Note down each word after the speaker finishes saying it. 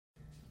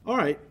All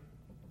right,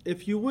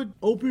 if you would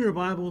open your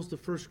Bibles to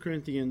 1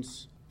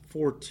 Corinthians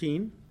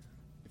 14.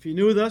 If you're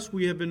new with us,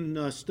 we have been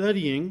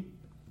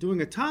doing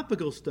a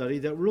topical study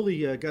that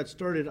really got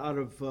started out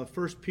of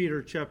 1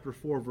 Peter chapter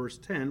 4, verse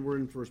 10. We're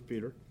in 1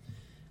 Peter.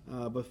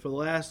 But for the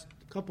last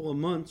couple of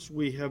months,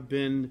 we have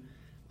been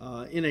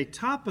in a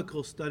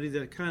topical study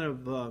that kind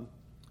of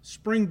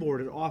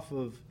springboarded off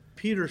of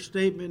Peter's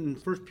statement in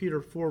 1 Peter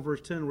 4,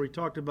 verse 10, where he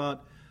talked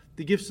about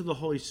the gifts of the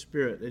Holy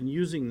Spirit and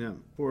using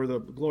them for the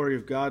glory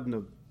of God and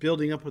the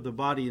building up of the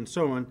body and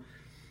so on.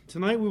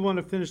 Tonight we want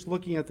to finish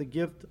looking at the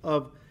gift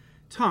of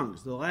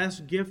tongues, the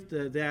last gift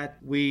that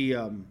we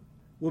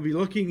will be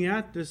looking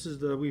at. This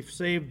is we've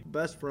saved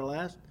best for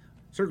last,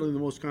 certainly the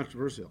most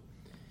controversial.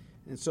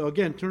 And so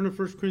again, turn to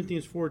 1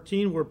 Corinthians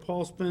 14, where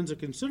Paul spends a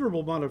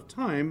considerable amount of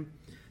time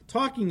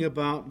talking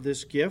about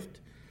this gift.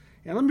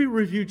 And let me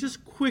review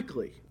just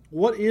quickly,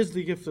 what is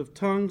the gift of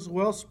tongues?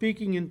 Well,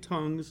 speaking in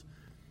tongues,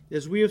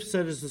 as we have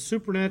said, is the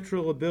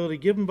supernatural ability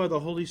given by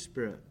the Holy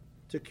Spirit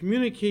to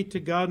communicate to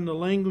God in a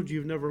language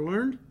you've never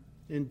learned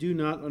and do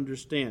not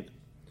understand.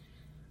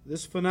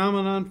 This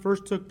phenomenon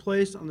first took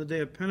place on the day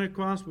of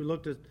Pentecost. We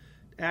looked at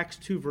Acts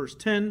 2, verse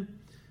 10,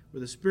 where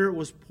the Spirit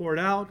was poured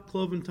out,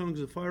 cloven tongues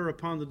of fire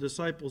upon the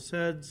disciples'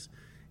 heads,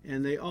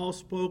 and they all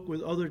spoke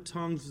with other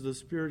tongues as the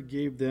Spirit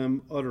gave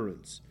them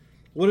utterance.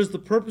 What is the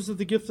purpose of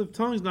the gift of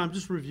tongues? Now, I'm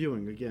just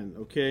reviewing again,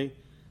 okay?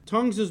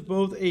 Tongues is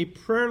both a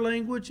prayer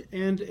language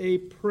and a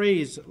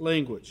praise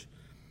language,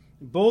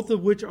 both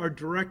of which are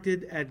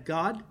directed at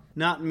God,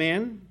 not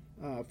man.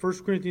 1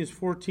 Corinthians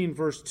 14,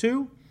 verse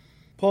 2,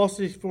 Paul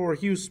says, "For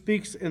he who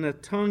speaks in a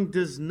tongue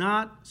does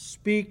not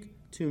speak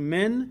to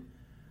men,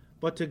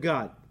 but to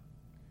God.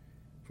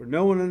 For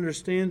no one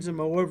understands him,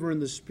 however, in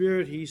the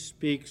Spirit he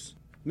speaks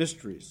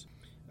mysteries."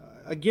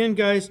 Again,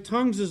 guys,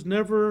 tongues is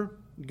never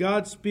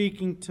God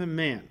speaking to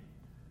man.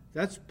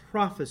 That's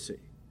prophecy.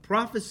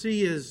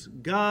 Prophecy is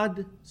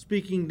God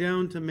speaking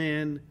down to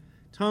man.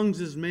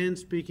 Tongues is man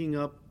speaking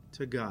up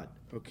to God.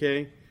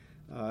 Okay?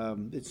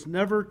 Tongues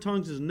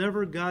is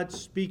never God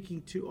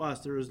speaking to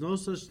us. There is no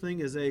such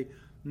thing as a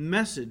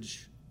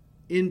message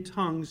in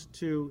tongues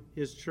to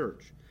his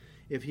church.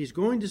 If he's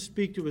going to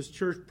speak to his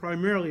church,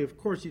 primarily, of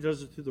course, he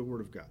does it through the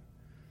Word of God.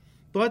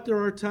 But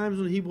there are times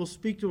when he will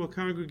speak to a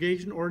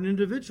congregation or an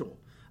individual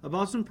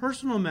about some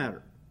personal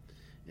matter.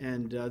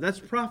 And that's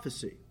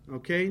prophecy.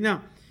 Okay?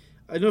 Now,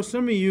 I know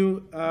some of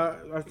you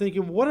are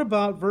thinking, what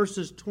about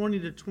verses 20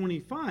 to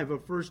 25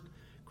 of 1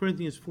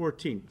 Corinthians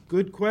 14?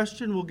 Good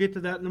question. We'll get to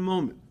that in a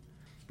moment.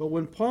 But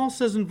when Paul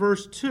says in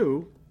verse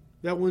 2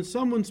 that when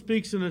someone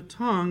speaks in a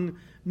tongue,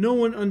 no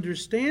one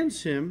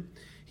understands him,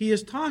 he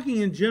is talking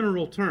in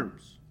general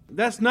terms.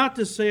 That's not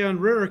to say on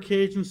rare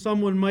occasions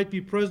someone might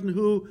be present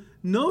who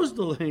knows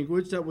the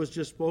language that was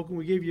just spoken.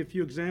 We gave you a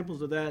few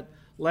examples of that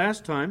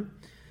last time.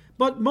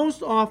 But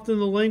most often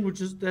the language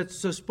that's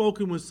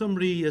spoken when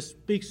somebody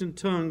speaks in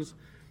tongues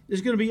is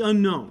going to be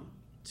unknown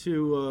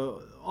to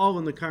all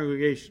in the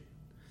congregation.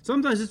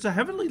 Sometimes it's a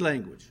heavenly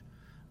language,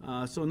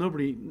 so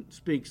nobody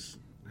speaks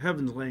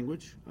heaven's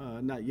language,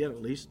 not yet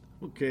at least.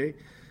 Okay,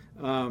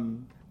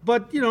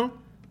 but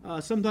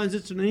sometimes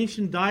it's an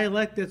ancient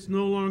dialect that's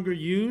no longer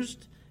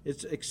used.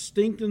 It's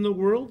extinct in the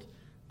world.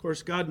 Of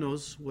course, God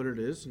knows what it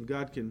is, and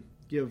God can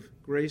give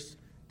grace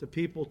to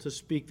people to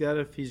speak that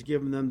if he's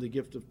given them the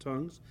gift of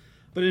tongues.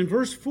 But in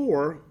verse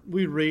 4,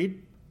 we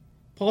read,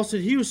 Paul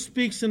said, "He who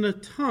speaks in a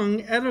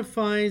tongue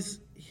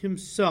edifies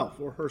himself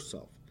or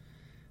herself."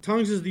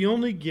 Tongues is the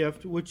only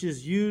gift which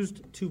is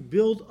used to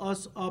build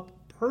us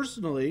up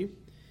personally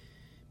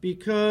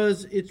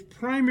because its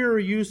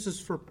primary use is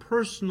for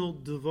personal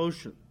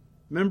devotion.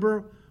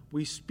 Remember,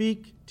 we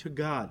speak to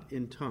God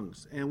in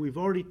tongues, and we've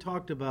already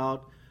talked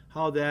about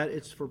how that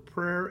it's for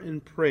prayer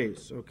and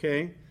praise,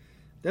 okay?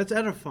 That's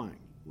edifying.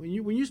 When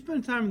you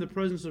spend time in the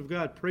presence of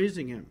God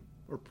praising him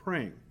or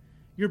praying,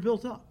 you're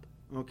built up,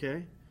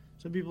 okay?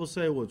 Some people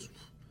say,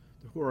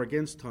 who are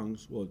against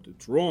tongues,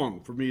 it's wrong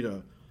for me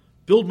to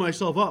build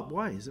myself up.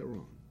 Why is it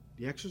wrong?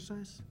 The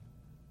exercise?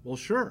 Well,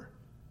 sure.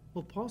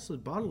 Well, Paul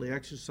said bodily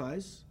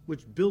exercise,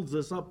 which builds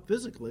us up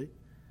physically,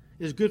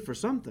 is good for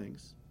some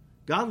things.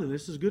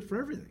 Godliness is good for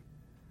everything.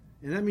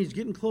 And that means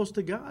getting close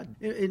to God.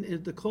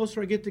 And the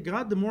closer I get to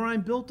God, the more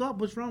I'm built up.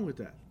 What's wrong with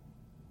that?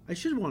 I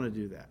should want to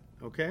do that,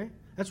 okay?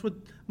 That's what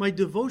my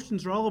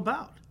devotions are all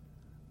about.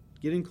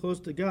 Getting close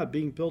to God,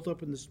 being built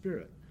up in the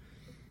Spirit.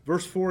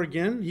 Verse 4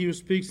 again, "He who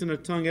speaks in a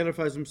tongue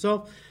edifies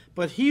himself,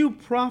 but he who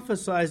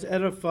prophesies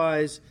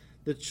edifies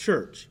the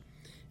church."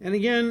 And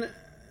again,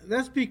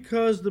 that's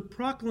because the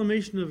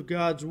proclamation of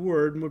God's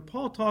word, and when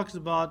Paul talks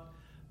about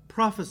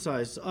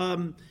prophesies,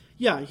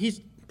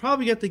 he's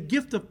probably got the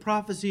gift of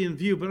prophecy in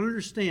view, but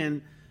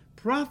understand,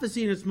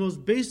 prophecy in its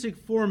most basic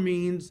form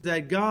means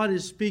that God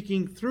is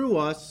speaking through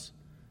us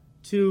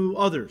to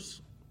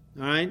others.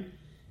 All right?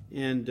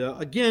 And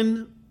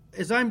again,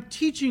 as I'm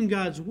teaching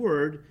God's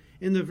word,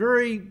 in the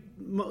very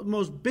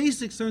most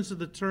basic sense of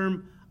the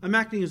term, I'm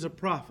acting as a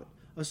prophet,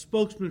 a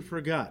spokesman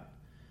for God.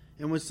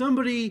 And when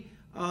somebody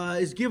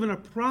is given a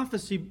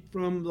prophecy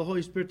from the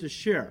Holy Spirit to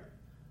share,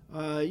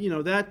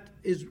 That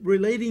is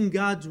relating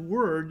God's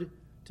word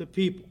to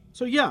people.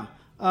 So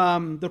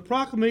the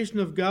proclamation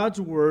of God's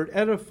word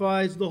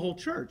edifies the whole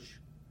church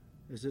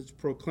as it's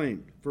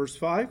proclaimed. Verse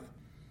 5,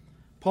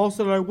 Paul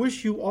said, I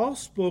wish you all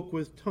spoke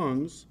with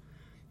tongues,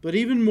 but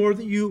even more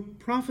that you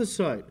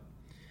prophesied.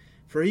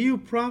 For he who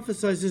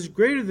prophesies is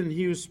greater than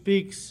he who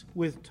speaks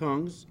with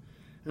tongues,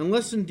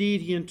 unless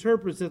indeed he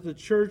interprets, that the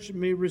church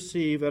may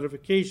receive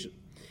edification.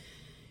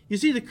 You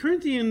see, the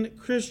Corinthian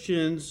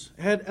Christians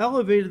had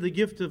elevated the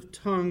gift of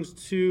tongues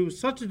to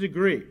such a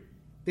degree.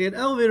 They had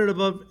elevated it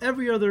above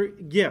every other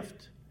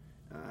gift,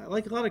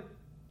 like a lot of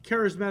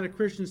charismatic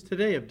Christians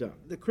today have done.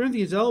 The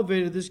Corinthians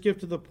elevated this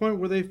gift to the point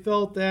where they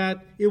felt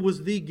that it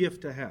was the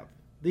gift to have,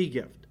 the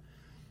gift.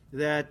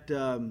 That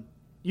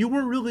you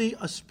weren't really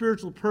a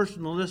spiritual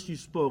person unless you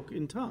spoke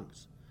in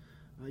tongues.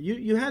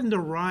 You hadn't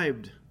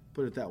arrived,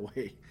 put it that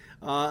way,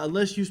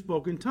 unless you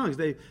spoke in tongues.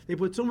 They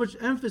put so much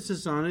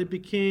emphasis on it, it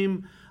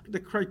became the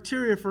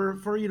criteria for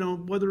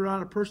whether or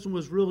not a person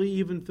was really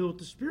even filled with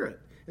the Spirit,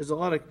 as a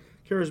lot of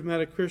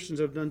charismatic Christians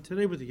have done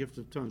today with the gift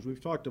of tongues.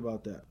 We've talked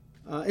about that.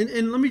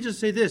 And let me just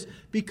say this,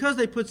 because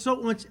they put so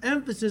much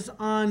emphasis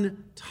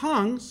on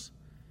tongues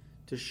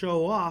to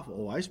show off,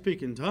 I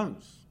speak in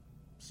tongues.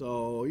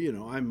 So,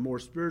 I'm more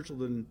spiritual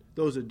than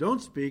those that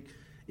don't speak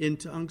in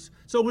tongues.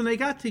 So when they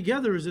got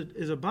together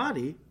as a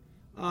body,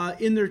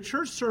 in their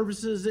church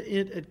services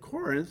at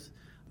Corinth,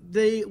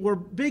 they were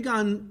big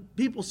on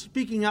people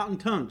speaking out in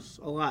tongues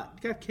a lot.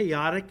 It got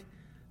chaotic.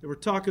 They were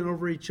talking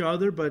over each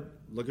other, but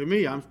look at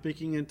me, I'm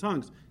speaking in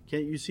tongues.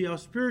 Can't you see how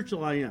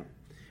spiritual I am?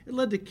 It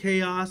led to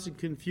chaos and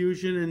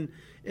confusion,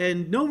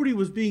 and nobody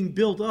was being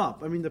built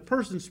up. I mean, the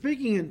person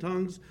speaking in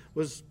tongues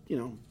was,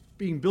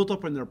 being built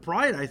up in their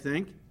pride, I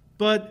think,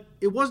 but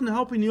it wasn't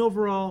helping the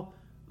overall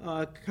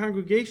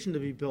congregation to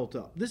be built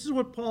up. This is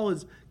what Paul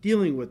is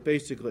dealing with,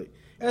 basically.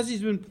 As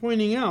he's been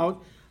pointing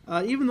out,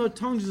 even though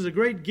tongues is a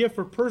great gift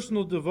for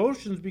personal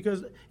devotions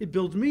because it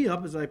builds me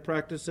up as I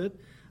practice it,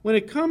 when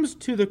it comes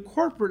to the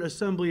corporate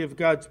assembly of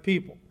God's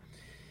people,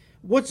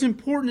 what's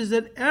important is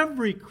that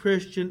every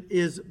Christian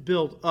is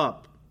built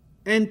up.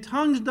 And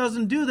tongues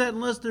doesn't do that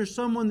unless there's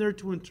someone there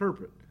to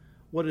interpret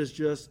what has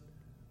just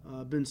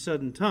been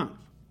said in tongues.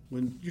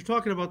 When you're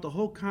talking about the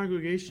whole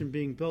congregation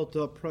being built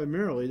up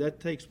primarily, that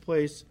takes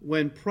place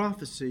when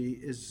prophecy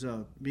is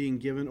being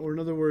given, or in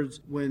other words,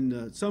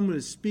 when someone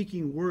is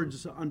speaking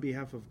words on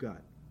behalf of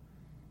God.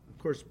 Of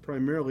course,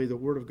 primarily the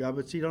Word of God,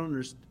 but see,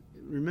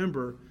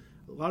 remember,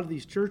 a lot of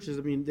these churches,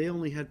 they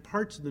only had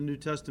parts of the New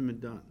Testament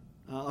done,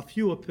 a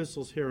few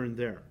epistles here and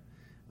there.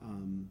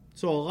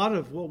 So a lot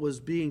of what was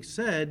being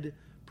said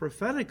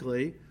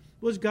prophetically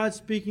was God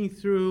speaking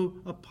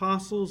through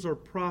apostles or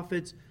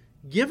prophets,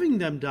 giving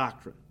them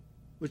doctrine,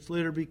 which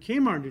later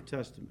became our New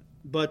Testament.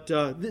 But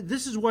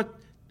this is what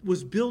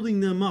was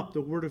building them up,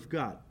 the Word of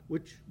God,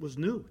 which was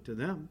new to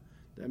them.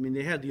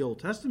 They had the Old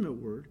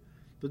Testament Word,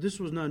 but this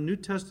was not New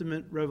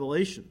Testament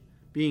revelation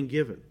being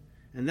given.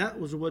 And that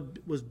was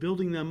what was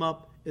building them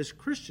up as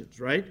Christians,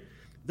 right?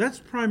 That's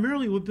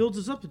primarily what builds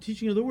us up, the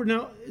teaching of the Word.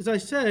 Now, as I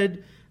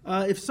said,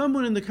 if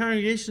someone in the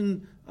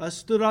congregation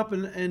stood up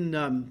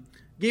and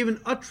gave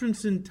an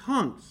utterance in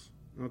tongues,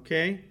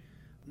 okay,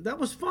 that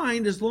was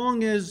fine as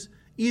long as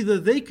either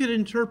they could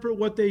interpret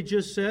what they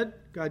just said,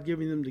 God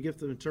giving them the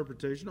gift of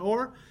interpretation,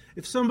 or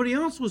if somebody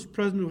else was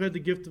present who had the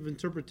gift of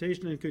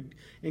interpretation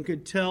and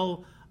could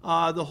tell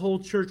the whole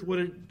church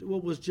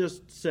what was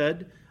just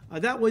said,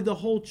 that way the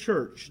whole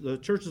church, the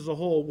church as a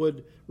whole,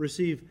 would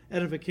receive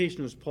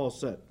edification, as Paul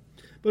said.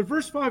 But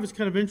verse 5 is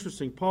kind of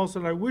interesting. Paul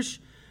said, I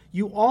wish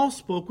you all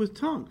spoke with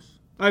tongues.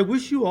 I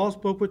wish you all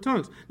spoke with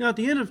tongues. Now, at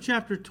the end of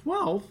chapter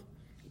 12,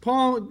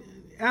 Paul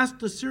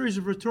asked a series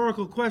of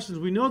rhetorical questions.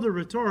 We know they're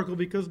rhetorical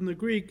because in the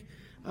Greek,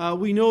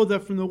 we know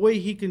that from the way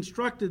he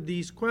constructed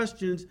these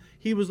questions,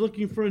 he was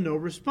looking for a no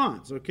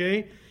response,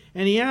 okay?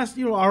 And he asked,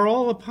 are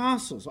all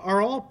apostles?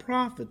 Are all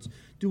prophets?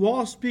 Do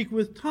all speak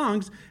with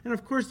tongues? And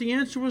of course, the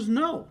answer was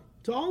no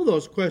to all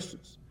those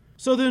questions.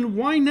 So then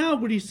why now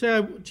would he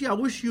say, I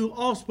wish you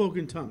all spoke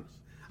in tongues?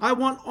 I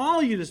want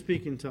all you to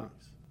speak in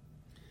tongues.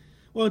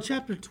 Well, in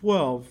chapter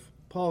 12,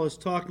 Paul is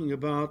talking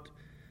about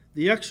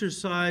the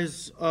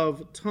exercise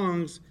of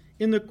tongues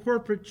in the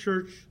corporate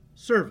church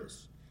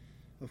service.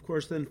 Of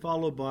course, then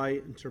followed by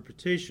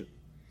interpretation.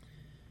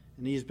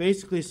 And he's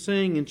basically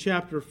saying in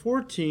chapter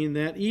 14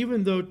 that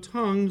even though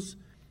tongues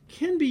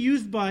can be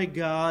used by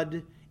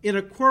God in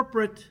a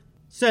corporate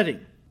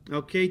setting,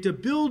 okay, to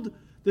build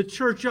the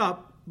church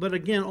up, but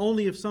again,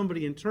 only if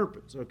somebody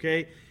interprets,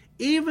 okay?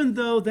 Even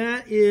though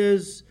that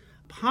is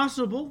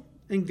possible,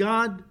 and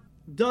God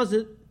does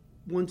it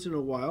once in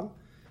a while,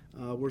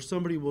 where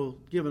somebody will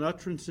give an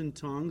utterance in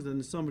tongues,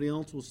 and somebody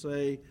else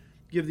will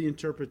give the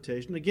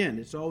interpretation. Again,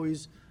 it's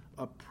always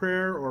a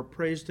prayer or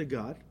praise to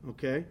God,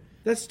 okay?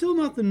 That's still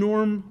not the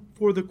norm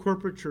for the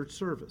corporate church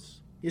service.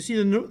 You see,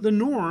 the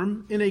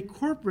norm in a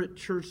corporate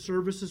church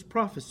service is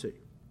prophecy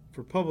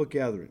for public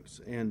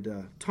gatherings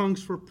and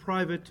tongues for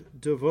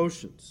private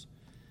devotions.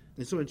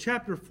 And so in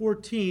chapter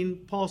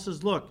 14, Paul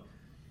says, look,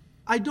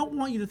 I don't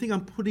want you to think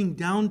I'm putting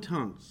down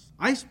tongues.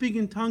 I speak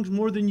in tongues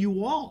more than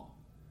you all.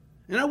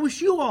 And I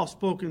wish you all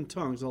spoke in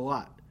tongues a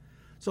lot.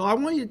 So I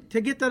want you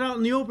to get that out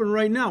in the open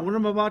right now. What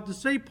I'm about to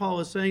say, Paul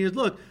is saying, is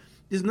look,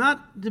 it's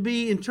not to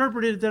be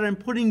interpreted that I'm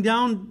putting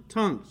down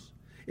tongues.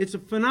 It's a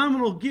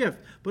phenomenal gift,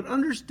 but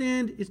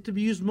understand it's to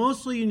be used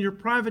mostly in your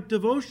private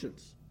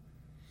devotions.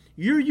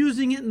 You're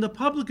using it in the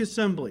public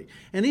assembly.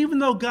 And even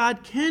though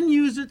God can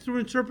use it through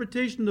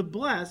interpretation to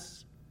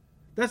bless,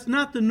 that's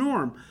not the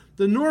norm.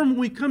 The norm when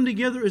we come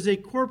together as a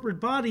corporate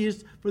body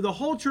is for the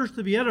whole church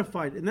to be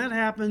edified. And that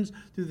happens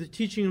through the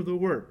teaching of the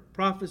word,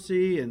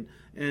 prophecy and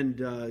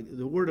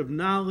the word of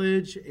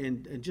knowledge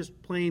and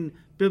just plain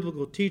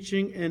biblical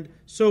teaching and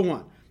so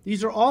on.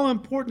 These are all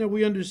important that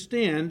we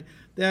understand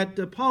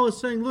that Paul is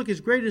saying, look,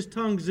 as great as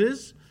tongues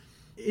is,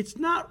 it's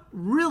not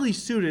really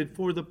suited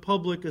for the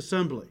public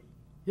assembly.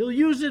 He'll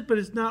use it, but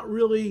it's not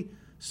really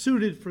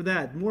suited for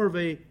that. More of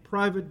a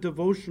private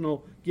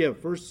devotional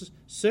gift. Verse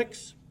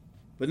 6,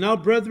 but now,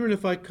 brethren,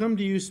 if I come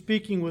to you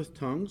speaking with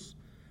tongues,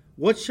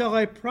 what shall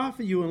I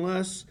profit you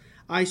unless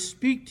I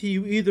speak to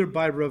you either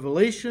by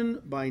revelation,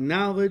 by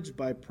knowledge,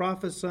 by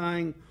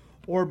prophesying,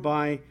 or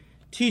by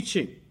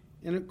teaching?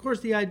 And of course,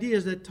 the idea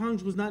is that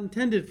tongues was not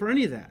intended for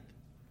any of that.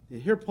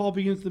 And here Paul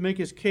begins to make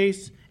his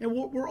case, and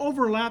we're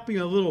overlapping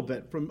a little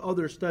bit from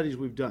other studies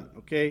we've done,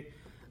 okay?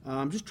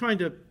 I'm just trying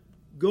to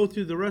go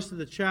through the rest of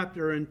the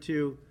chapter and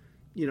to,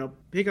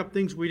 pick up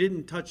things we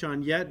didn't touch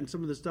on yet and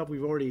some of the stuff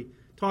we've already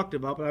talked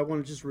about, but I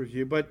want to just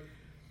review. But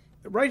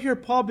right here,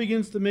 Paul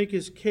begins to make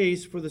his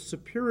case for the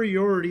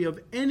superiority of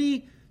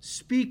any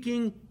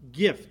speaking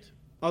gift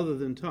other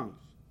than tongues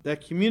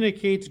that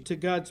communicates to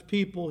God's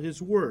people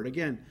his word.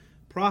 Again,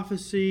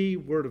 prophecy,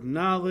 word of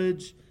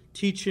knowledge,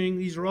 teaching,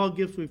 these are all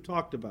gifts we've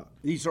talked about.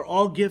 These are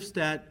all gifts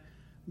that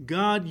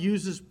God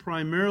uses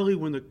primarily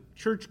when the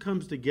church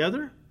comes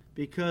together,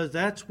 because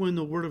that's when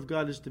the word of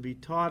God is to be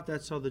taught.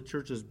 That's how the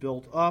church is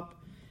built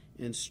up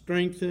and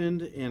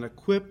strengthened and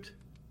equipped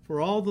for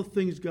all the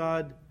things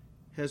God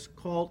has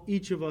called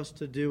each of us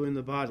to do in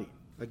the body.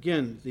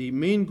 Again, the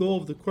main goal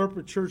of the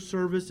corporate church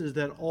service is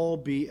that all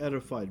be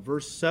edified.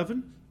 Verse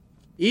 7,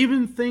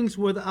 even things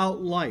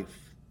without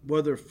life,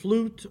 whether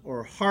flute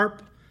or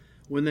harp,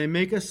 when they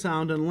make a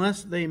sound,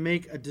 unless they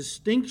make a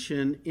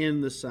distinction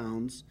in the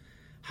sounds,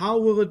 how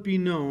will it be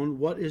known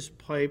what is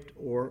piped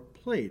or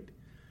played?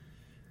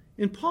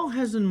 And Paul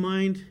has in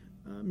mind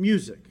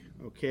music,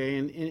 okay?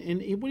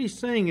 And what he's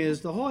saying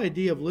is the whole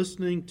idea of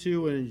listening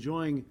to and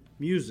enjoying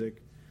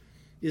music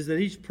is that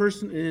each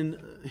person in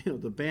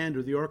the band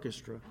or the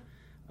orchestra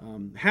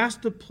has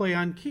to play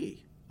on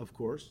key, of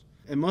course,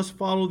 and must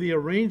follow the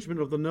arrangement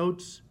of the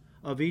notes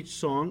of each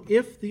song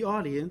if the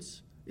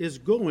audience is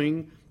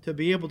going to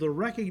be able to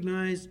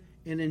recognize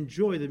and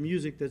enjoy the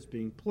music that's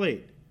being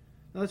played.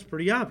 Now, that's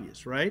pretty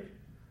obvious, right?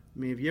 I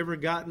mean, have you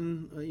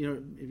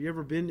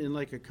ever been in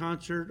like a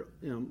concert,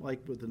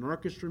 like with an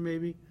orchestra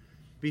maybe?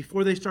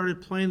 Before they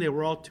started playing, they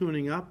were all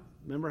tuning up.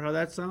 Remember how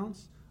that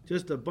sounds?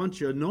 Just a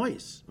bunch of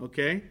noise,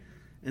 okay?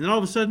 And then all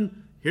of a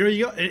sudden, here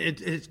you go.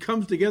 It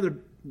comes together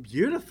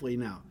beautifully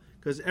now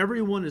because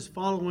everyone is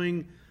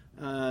following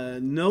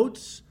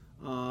notes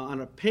on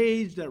a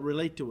page that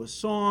relate to a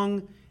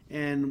song,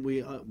 and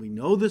we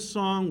know this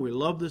song, we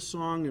love this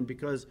song, and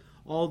because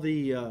all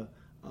the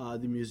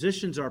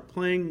musicians are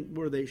playing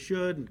where they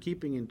should and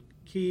keeping in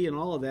key and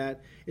all of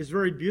that, it's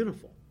very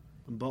beautiful.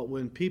 But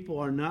when people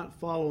are not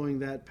following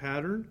that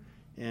pattern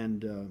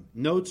and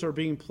notes are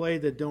being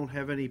played that don't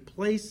have any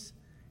place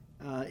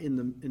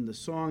in the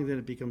song, then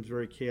it becomes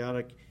very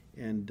chaotic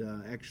and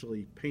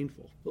actually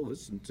painful to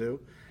listen to.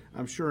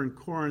 I'm sure in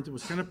Corinth it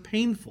was kind of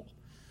painful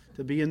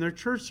to be in their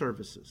church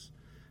services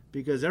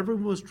because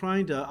everyone was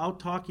trying to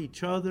out-talk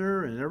each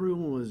other and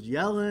everyone was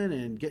yelling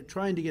and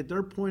trying to get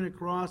their point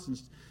across and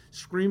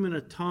screaming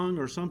a tongue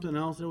or something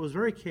else. It was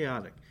very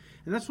chaotic.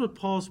 And that's what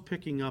Paul's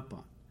picking up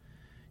on.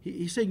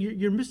 He's saying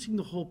you're missing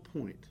the whole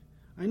point.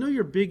 I know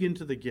you're big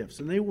into the gifts,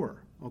 and they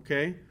were,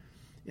 okay?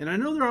 And I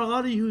know there are a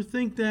lot of you who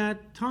think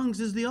that tongues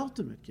is the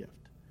ultimate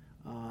gift.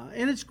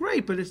 And it's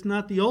great, but it's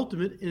not the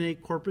ultimate in a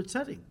corporate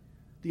setting.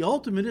 The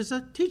ultimate is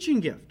a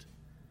teaching gift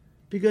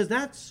because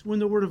that's when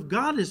the Word of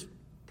God is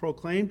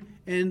proclaimed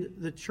and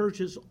the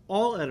church is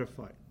all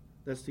edified.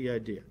 That's the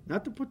idea.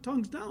 Not to put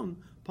tongues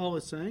down, Paul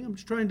is saying. I'm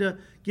just trying to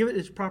give it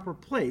its proper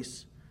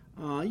place.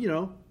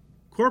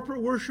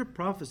 Corporate worship,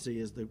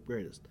 prophecy is the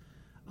greatest.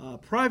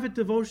 Private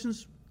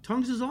devotions,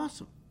 tongues is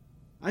awesome.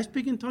 I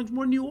speak in tongues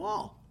more than you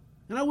all.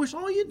 And I wish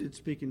all you did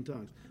speak in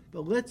tongues.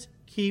 But let's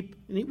keep,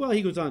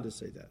 he goes on to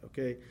say that,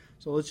 okay?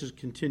 So let's just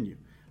continue.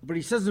 But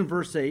he says in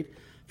verse 8,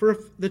 for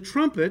if the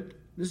trumpet,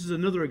 this is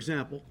another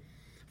example,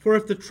 for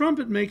if the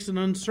trumpet makes an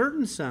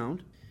uncertain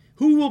sound,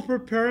 who will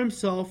prepare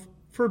himself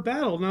for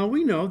battle? Now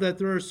we know that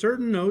there are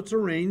certain notes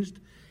arranged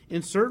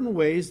in certain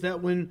ways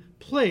that when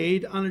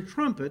played on a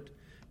trumpet,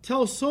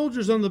 tell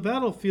soldiers on the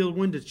battlefield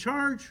when to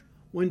charge,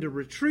 when to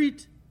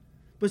retreat.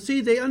 But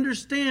see, they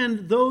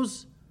understand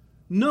those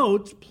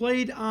notes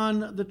played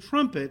on the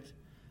trumpet.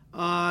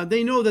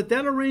 They know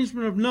that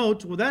arrangement of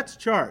notes, well, that's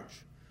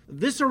charge.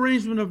 This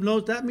arrangement of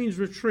notes, that means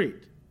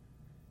retreat.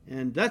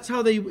 And that's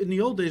how they, in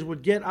the old days,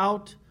 would get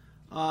out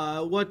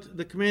what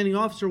the commanding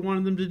officer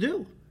wanted them to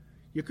do.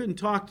 You couldn't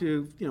talk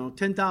to,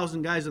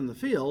 10,000 guys in the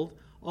field,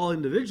 all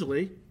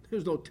individually.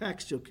 There's no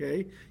text,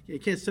 okay? You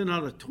can't send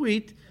out a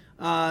tweet.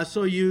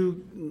 So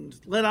you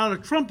let out a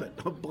trumpet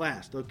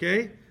blast,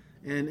 okay?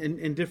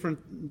 And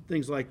different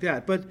things like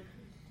that. But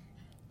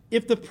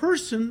if the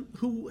person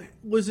who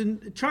was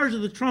in charge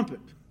of the trumpet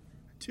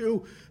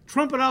to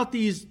trumpet out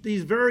these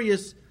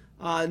various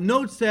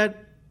notes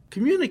that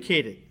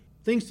communicated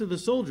things to the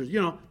soldiers,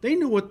 they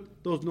knew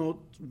what those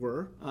notes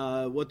were,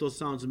 what those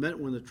sounds meant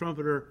when the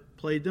trumpeter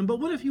played them. But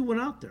what if he went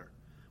out there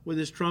with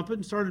his trumpet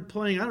and started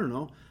playing, I don't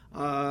know,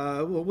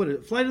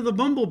 Flight of the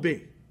Bumblebee?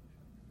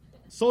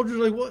 Soldiers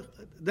are like,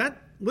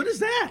 what is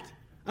that?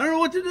 I don't know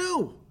what to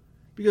do.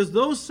 Because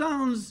those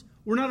sounds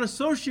were not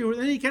associated with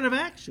any kind of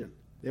action.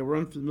 They were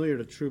unfamiliar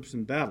to troops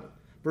in battle.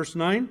 Verse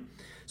 9,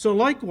 so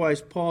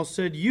likewise, Paul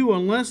said,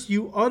 unless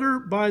you utter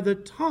by the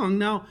tongue.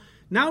 Now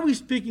he's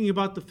speaking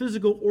about the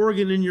physical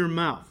organ in your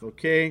mouth,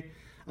 okay?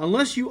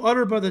 Unless you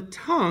utter by the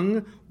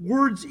tongue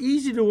words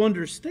easy to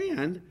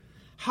understand,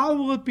 how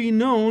will it be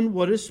known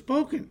what is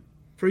spoken?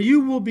 For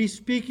you will be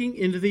speaking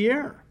into the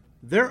air.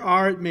 There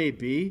are, it may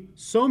be,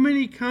 so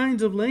many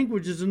kinds of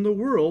languages in the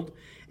world,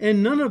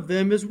 and none of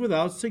them is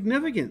without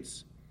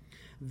significance.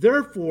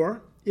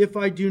 Therefore, if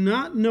I do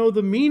not know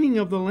the meaning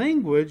of the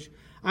language,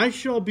 I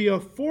shall be a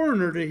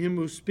foreigner to him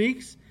who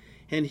speaks,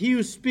 and he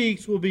who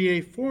speaks will be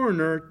a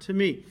foreigner to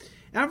me.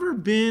 Ever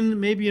been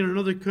maybe in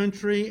another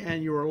country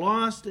and you were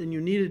lost and you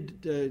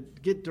needed to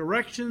get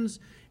directions,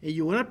 and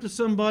you went up to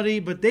somebody,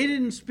 but they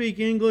didn't speak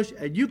English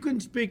and you couldn't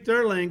speak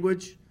their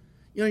language?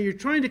 You're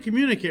trying to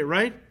communicate,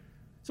 right?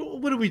 So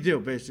what do,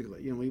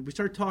 basically? We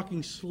start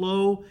talking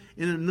slow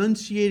and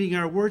enunciating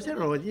our words.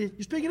 You're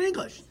speaking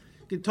English.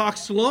 You can talk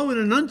slow and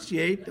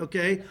enunciate,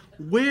 okay?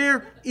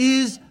 Where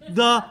is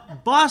the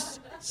bus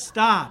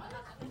stop?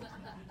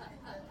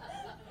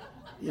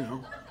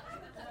 No.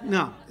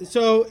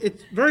 So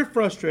it's very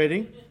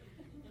frustrating.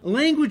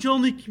 Language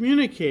only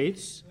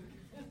communicates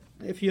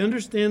if you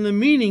understand the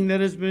meaning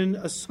that has been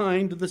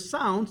assigned to the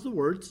sounds, the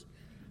words,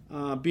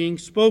 being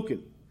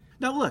spoken.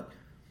 Now look,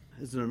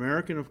 as an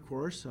American, of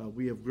course,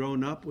 we have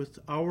grown up with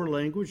our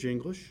language,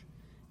 English,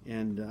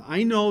 and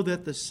I know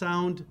that the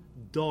sound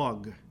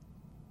dog,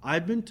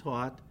 I've been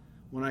taught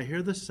when I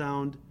hear the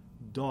sound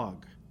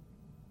dog,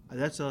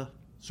 that's a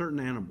certain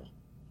animal,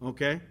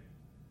 okay?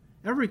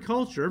 Every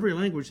culture, every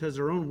language has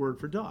their own word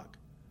for dog.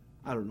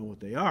 I don't know what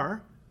they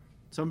are.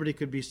 Somebody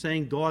could be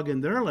saying dog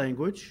in their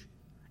language.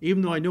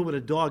 Even though I know what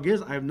a dog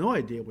is, I have no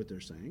idea what they're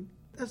saying.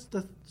 That's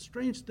the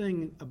strange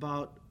thing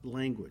about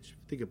language.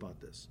 Think about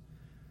this.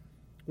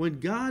 When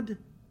God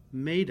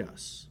made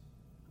us,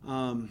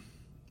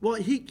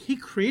 he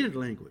created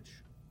language,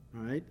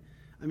 all right?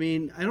 I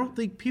mean, I don't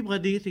think people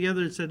had to get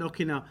together and said,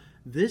 okay, now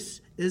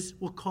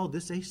we'll call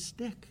this a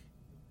stick.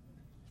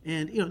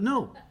 And,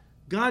 no.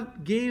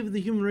 God gave the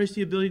human race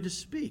the ability to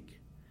speak.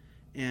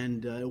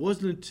 And it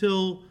wasn't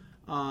until,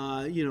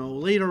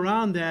 later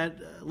on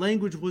that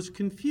language was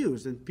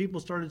confused and people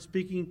started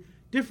speaking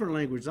different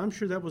languages. I'm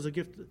sure that was a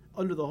gift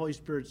under the Holy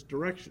Spirit's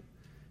direction.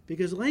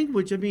 Because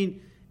language, do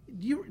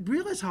you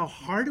realize how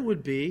hard it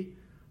would be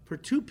for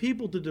two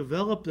people to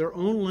develop their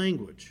own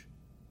language?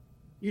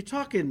 You're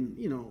talking,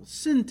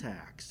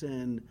 syntax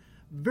and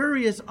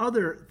various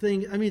other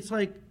things. It's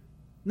like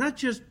not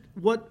just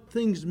what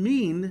things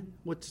mean,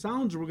 what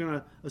sounds we're going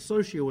to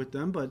associate with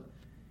them, but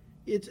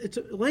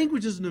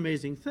language is an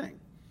amazing thing.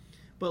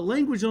 But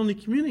language only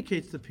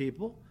communicates to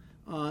people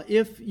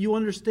if you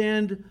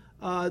understand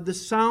the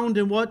sound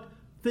and what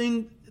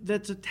thing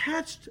that's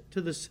attached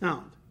to the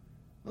sound.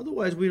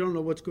 Otherwise, we don't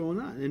know what's going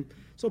on. And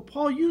so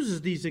Paul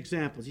uses these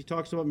examples. He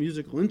talks about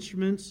musical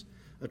instruments,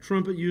 a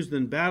trumpet used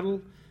in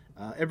battle,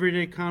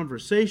 everyday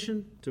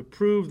conversation, to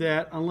prove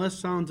that unless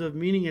sounds have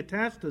meaning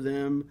attached to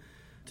them,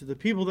 to the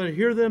people that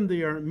hear them,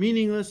 they are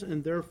meaningless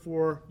and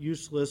therefore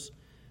useless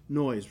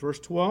noise. Verse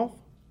 12,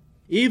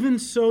 even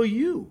so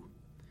you,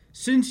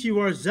 since you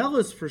are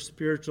zealous for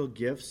spiritual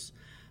gifts,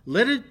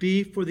 let it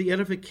be for the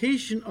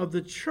edification of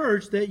the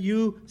church that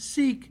you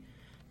seek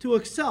to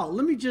excel.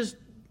 Let me just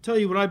tell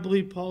you what I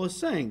believe Paul is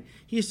saying.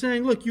 He's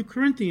saying, look, you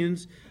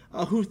Corinthians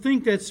who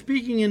think that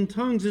speaking in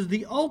tongues is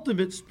the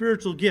ultimate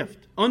spiritual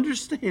gift,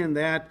 understand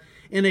that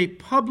in a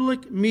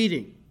public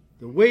meeting,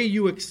 the way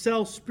you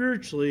excel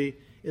spiritually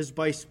is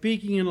by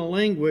speaking in a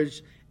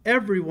language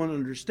everyone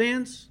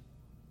understands.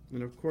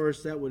 And of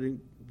course, that would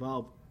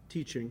involve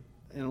teaching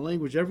in a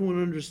language everyone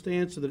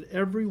understands so that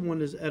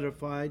everyone is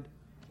edified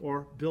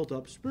or built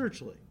up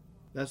spiritually.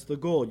 That's the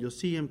goal. You'll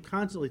see him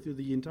constantly through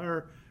the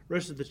entire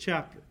rest of the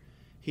chapter.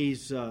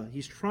 He's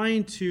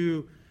trying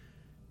to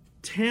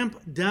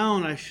tamp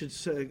down, I should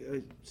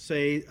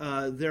say,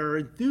 their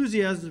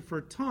enthusiasm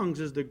for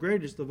tongues is the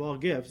greatest of all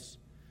gifts.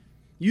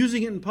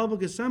 Using it in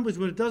public assemblies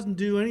when it doesn't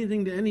do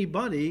anything to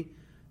anybody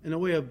in a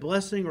way of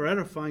blessing or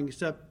edifying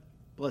except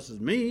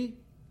blesses me,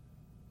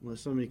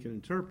 unless somebody can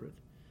interpret.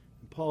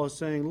 And Paul is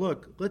saying,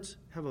 look, let's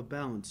have a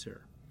balance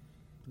here.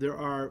 there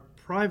are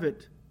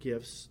private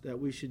gifts that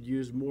we should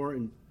use more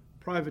in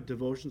private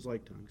devotions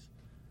like tongues.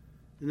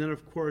 And then,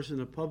 of course, in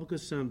a public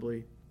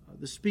assembly,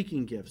 the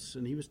speaking gifts.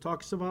 And he was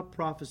talking about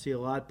prophecy a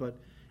lot, but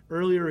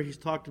earlier he's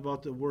talked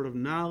about the word of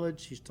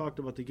knowledge. He's talked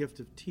about the gift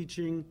of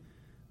teaching.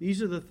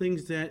 These are the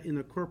things that in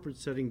a corporate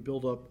setting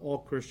build up all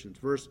Christians.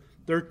 Verse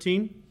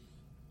 13,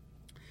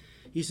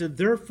 he said,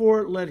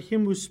 "Therefore let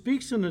him who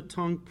speaks in a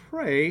tongue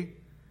pray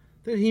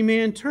that he may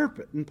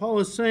interpret." And Paul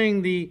is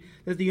saying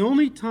that the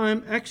only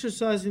time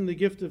exercising the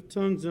gift of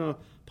tongues in a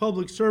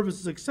public service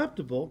is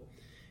acceptable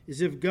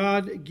is if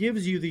God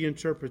gives you the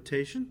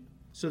interpretation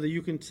so that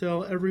you can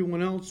tell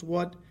everyone else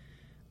what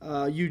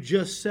you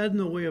just said in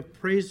the way of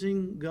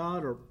praising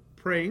God or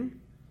praying.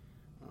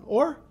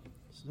 Or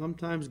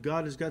sometimes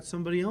God has got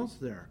somebody else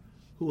there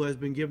who has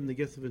been given the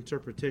gift of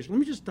interpretation. Let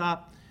me just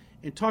stop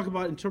and talk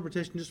about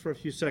interpretation just for a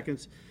few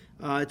seconds.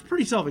 It's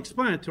pretty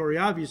self-explanatory,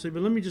 obviously,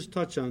 but let me just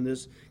touch on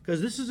this,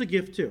 because this is a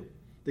gift too.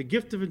 The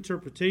gift of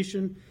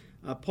interpretation.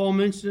 Paul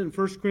mentioned it in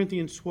 1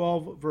 Corinthians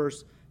 12,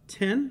 verse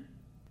 10.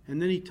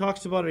 And then he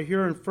talks about it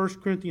here in 1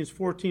 Corinthians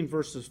 14,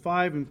 verses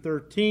 5 and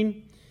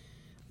 13.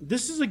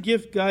 This is a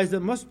gift, guys, that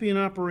must be in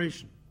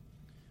operation.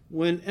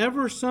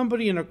 Whenever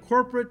somebody in a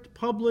corporate,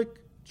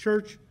 public,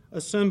 church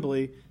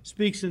assembly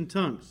speaks in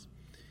tongues,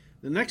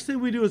 the next thing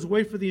we do is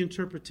wait for the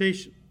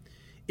interpretation.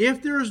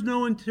 If there is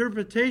no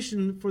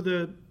interpretation for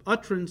the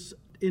utterance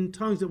in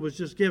tongues that was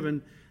just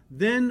given,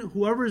 then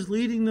whoever is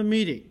leading the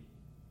meeting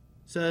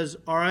says,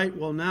 all right,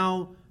 well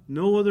now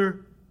no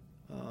other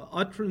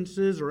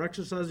utterances or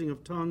exercising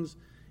of tongues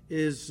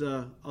is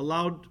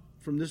allowed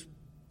from this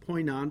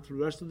point on for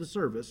the rest of the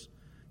service,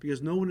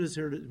 because no one is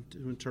here to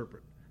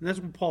interpret. And that's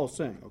what Paul's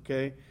saying,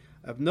 okay?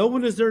 If no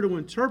one is there to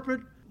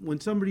interpret when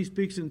somebody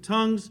speaks in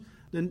tongues,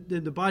 then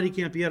the body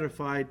can't be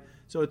edified,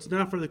 so it's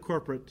not for the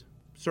corporate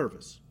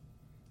service.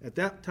 At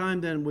that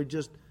time, then, we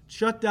just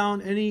shut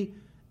down any,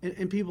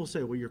 and people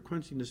say, well, you're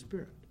quenching the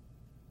Spirit.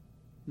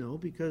 No,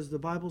 because the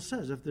Bible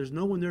says if there's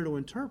no one there to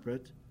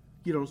interpret,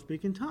 you don't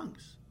speak in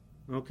tongues.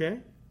 Okay?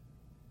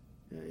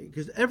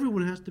 Because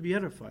everyone has to be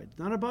edified. It's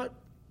not about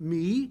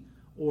me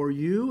or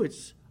you,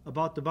 it's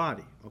about the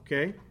body.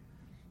 Okay?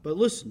 But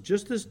listen,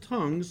 just as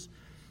tongues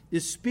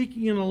is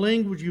speaking in a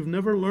language you've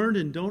never learned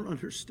and don't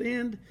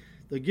understand,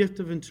 the gift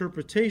of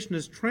interpretation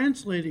is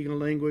translating a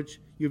language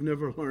you've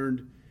never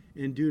learned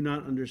and do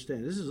not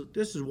understand.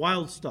 This is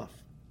wild stuff.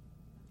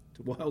 It's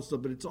wild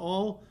stuff, but it's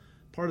all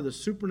part of the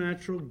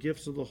supernatural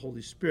gifts of the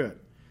Holy Spirit.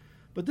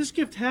 But this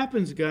gift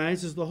happens,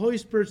 guys, as the Holy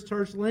Spirit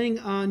starts laying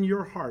on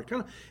your heart.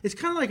 It's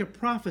kind of like a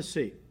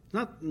prophecy.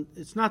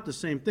 It's not the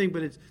same thing,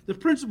 but the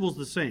principle's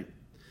the same.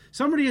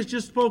 Somebody has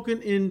just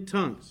spoken in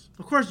tongues.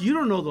 Of course, you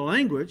don't know the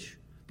language,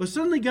 but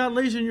suddenly God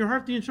lays in your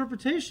heart the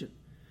interpretation.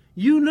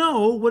 You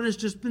know what has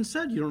just been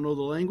said. You don't know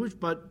the language,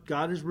 but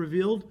God has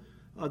revealed,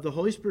 the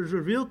Holy Spirit has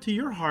revealed to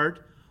your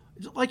heart,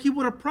 like He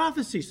would a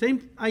prophecy,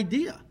 same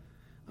idea.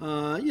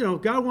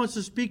 God wants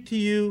to speak to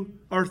you,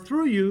 or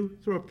through you,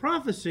 through a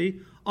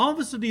prophecy. All of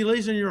a sudden He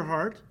lays in your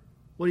heart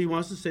what He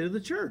wants to say to the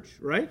church,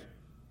 right?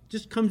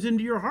 Just comes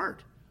into your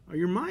heart or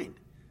your mind.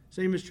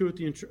 Same is true with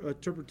the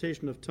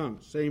interpretation of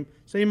tongues.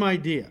 Same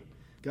idea.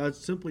 God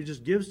simply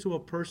just gives to a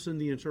person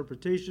the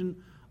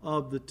interpretation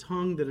of the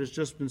tongue that has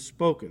just been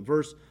spoken.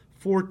 Verse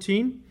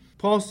 14,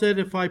 Paul said,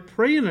 "If I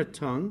pray in a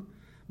tongue,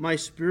 my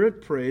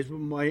spirit prays,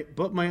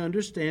 but my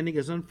understanding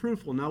is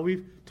unfruitful." Now,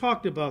 we've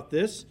talked about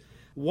this.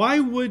 Why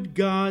would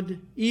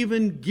God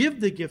even give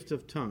the gift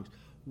of tongues?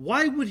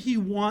 Why would He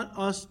want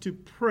us to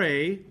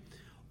pray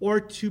or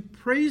to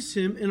praise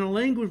Him in a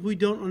language we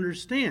don't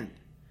understand?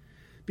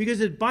 Because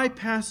it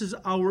bypasses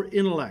our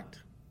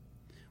intellect,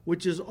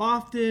 which is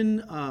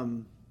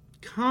often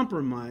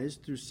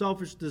compromised through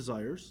selfish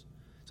desires.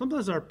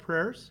 Sometimes our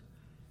prayers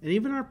and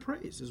even our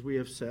praise, as we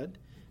have said,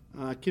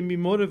 can be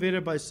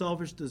motivated by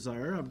selfish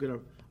desire.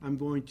 I'm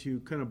going to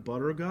kind of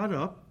butter God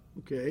up,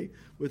 okay,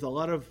 with a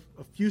lot of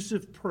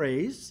effusive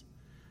praise,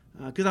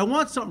 because I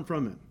want something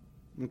from Him,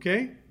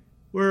 okay?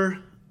 Where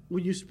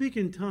when you speak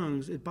in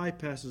tongues, it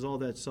bypasses all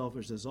that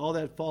selfishness, all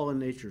that fallen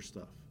nature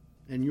stuff,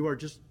 and you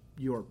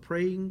are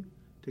praying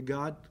to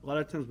God. A lot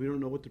of times we don't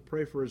know what to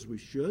pray for as we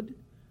should,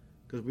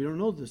 because we don't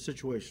know the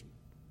situation,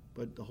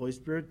 but the Holy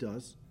Spirit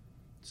does.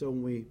 So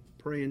when we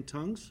pray in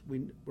tongues,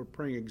 we're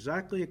praying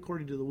exactly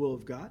according to the will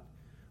of God.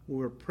 When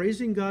we're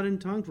praising God in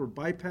tongues, we're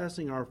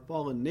bypassing our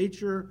fallen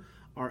nature,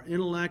 our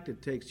intellect.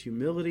 It takes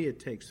humility. It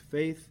takes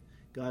faith.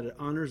 God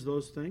honors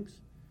those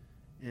things.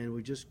 And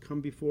we just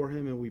come before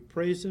Him and we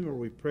praise Him or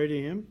we pray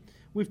to Him.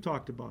 We've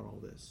talked about all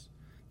this.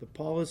 But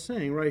Paul is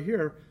saying right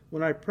here,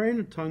 when I pray in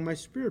a tongue, my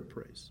spirit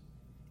prays.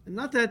 And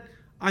not that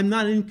I'm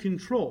not in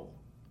control.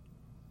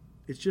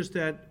 It's just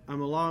that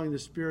I'm allowing the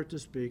Spirit to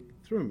speak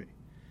through me.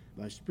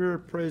 My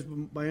spirit prays,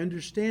 but my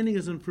understanding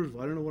is unfruitful.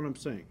 I don't know what I'm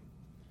saying.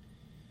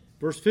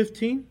 Verse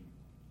 15.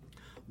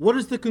 What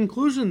is the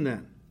conclusion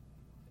then?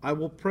 I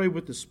will pray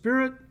with the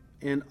Spirit,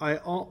 and I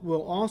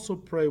will also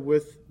pray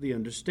with the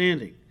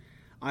understanding.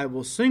 I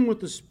will sing with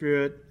the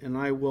Spirit, and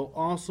I will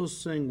also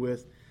sing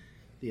with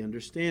the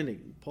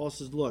understanding. Paul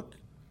says, look,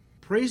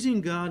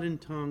 praising God in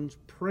tongues,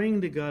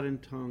 praying to God in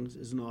tongues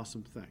is an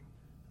awesome thing.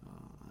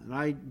 And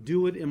I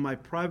do it in my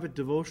private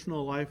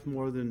devotional life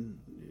more than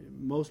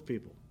most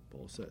people,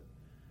 Paul said.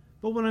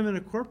 But when I'm in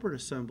a corporate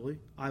assembly,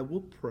 I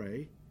will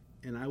pray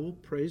and I will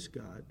praise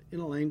God in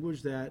a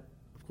language that,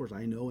 of course,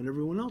 I know and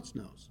everyone else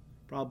knows.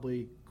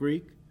 Probably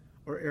Greek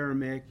or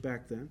Aramaic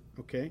back then,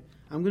 okay?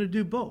 I'm going to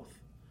do both.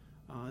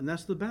 And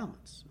that's the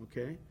balance,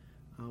 okay?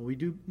 We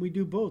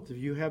do both. If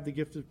you have the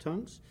gift of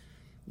tongues,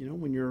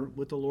 when you're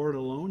with the Lord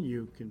alone,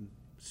 you can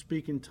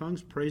speak in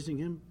tongues, praising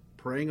Him,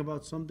 praying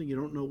about something. You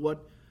don't know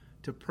what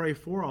to pray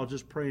for. I'll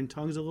just pray in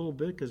tongues a little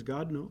bit because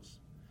God knows.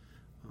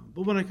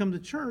 But when I come to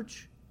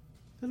church,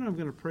 then I'm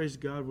going to praise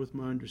God with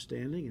my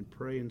understanding and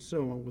pray and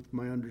so on with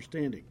my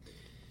understanding.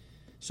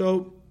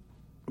 So,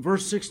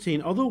 verse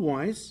 16,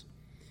 otherwise,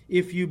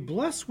 if you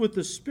bless with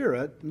the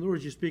Spirit, in other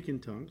words, you speak in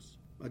tongues,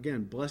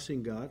 again,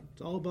 blessing God.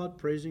 It's all about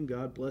praising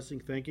God, blessing,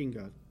 thanking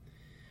God.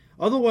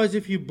 Otherwise,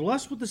 if you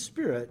bless with the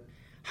Spirit,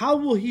 how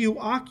will he who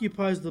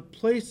occupies the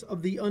place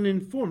of the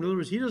uninformed? In other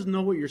words, he doesn't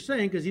know what you're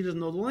saying because he doesn't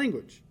know the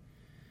language.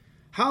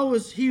 How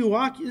is he who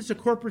occupies, it's a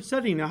corporate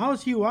setting now, how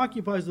is he who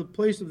occupies the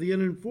place of the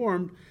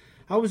uninformed,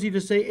 how is he to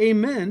say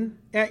amen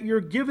at your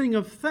giving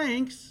of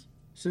thanks,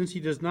 since he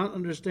does not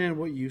understand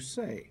what you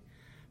say?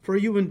 For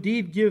you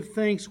indeed give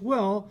thanks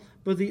well,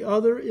 but the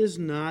other is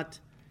not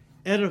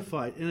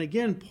edified. And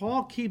again,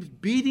 Paul keeps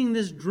beating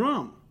this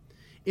drum.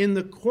 In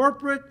the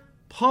corporate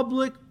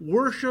public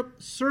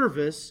worship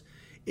service,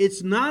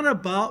 it's not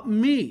about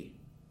me.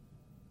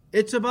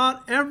 It's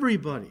about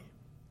everybody.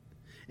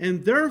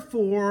 And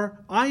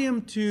therefore, I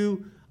am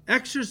to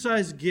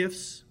exercise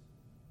gifts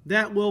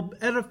that will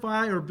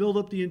edify or build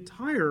up the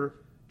entire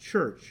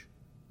church.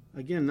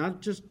 Again,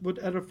 not just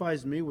what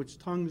edifies me, which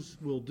tongues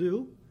will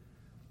do.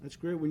 That's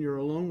great when you're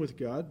alone with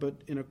God, but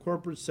in a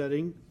corporate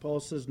setting, Paul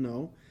says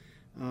no.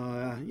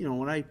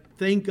 When I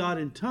thank God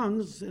in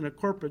tongues in a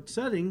corporate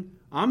setting,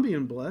 I'm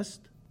being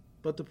blessed,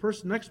 but the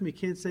person next to me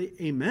can't say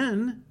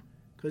amen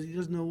because he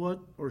doesn't know what,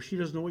 or she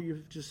doesn't know what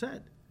you've just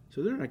said.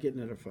 So they're not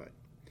getting edified.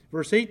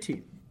 Verse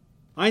 18,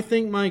 I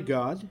thank my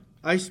God,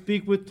 I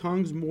speak with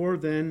tongues more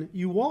than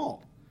you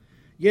all.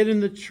 Yet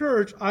in the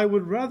church, I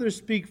would rather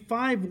speak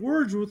 5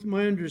 words with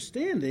my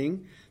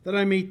understanding, that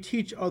I may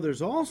teach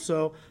others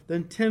also,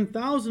 than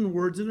 10,000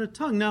 words in a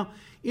tongue. Now,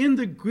 in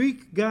the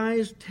Greek,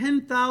 guys,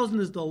 10,000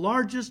 is the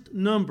largest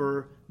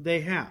number they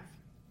have.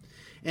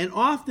 And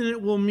often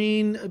it will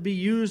be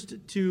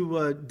used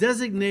to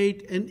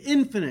designate an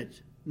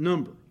infinite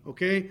number,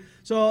 okay?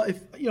 So if,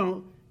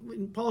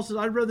 Paul says,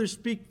 I'd rather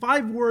speak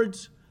 5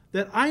 words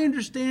that I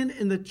understand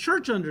and the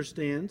church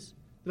understands,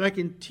 that I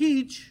can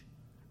teach,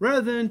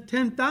 rather than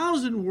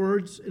 10,000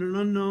 words in an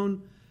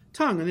unknown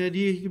tongue. And the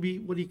idea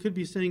what he could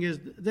be saying is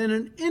then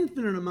an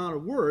infinite amount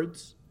of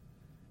words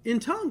in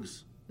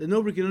tongues that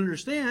nobody can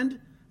understand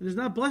and is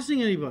not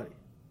blessing anybody.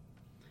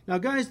 Now,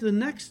 guys, the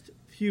next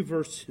few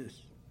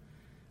verses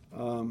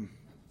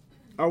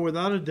are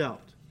without a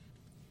doubt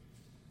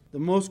the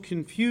most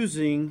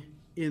confusing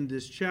in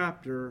this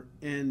chapter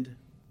and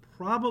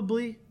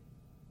probably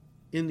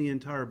in the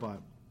entire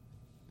Bible.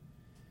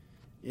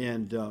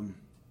 And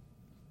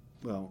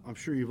I'm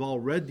sure you've all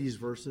read these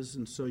verses,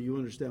 and so you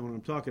understand what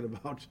I'm talking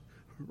about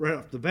right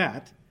off the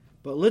bat.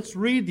 But let's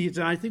read these,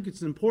 and I think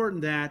it's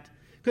important that,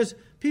 because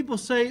people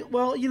say,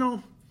 well,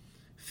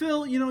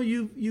 Phil,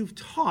 you've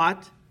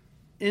taught,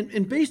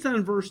 and based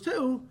on verse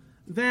 2,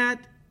 that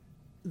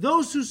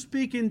those who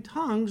speak in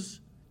tongues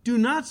do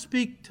not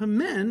speak to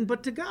men,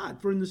 but to God.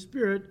 For in the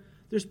Spirit,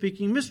 they're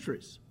speaking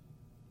mysteries.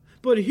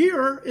 But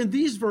here, in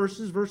these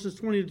verses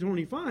 20 to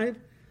 25,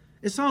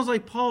 it sounds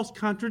like Paul's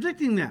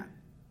contradicting that.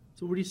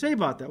 So what do you say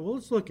about that? Well,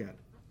 let's look at it.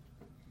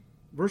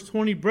 Verse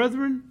 20,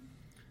 brethren,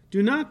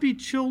 do not be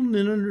children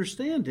in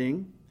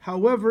understanding,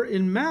 however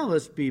in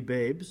malice be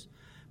babes,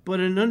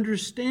 but in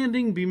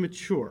understanding be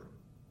mature.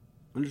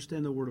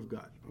 Understand the word of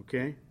God,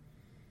 okay?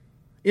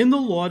 In the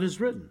law it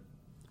is written,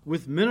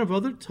 with men of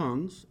other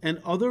tongues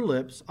and other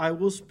lips I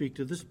will speak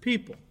to this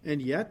people.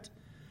 And yet,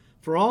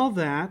 for all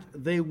that,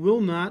 they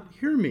will not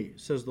hear me,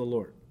 says the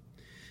Lord.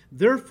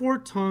 Therefore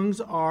tongues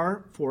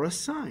are for a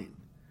sign,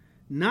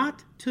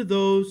 not to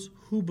those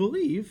who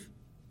believe,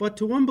 but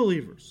to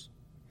unbelievers.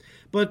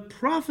 But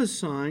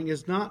prophesying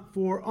is not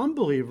for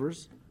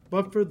unbelievers,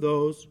 but for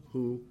those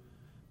who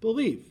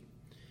believe.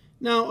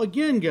 Now,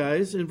 again,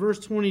 guys, in verse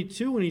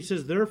 22, when he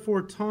says,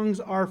 therefore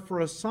tongues are for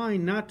a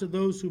sign, not to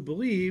those who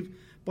believe,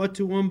 but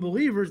to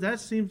unbelievers, that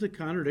seems to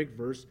contradict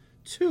verse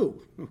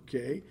 2,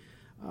 okay?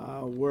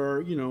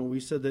 Where, we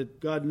said that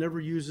God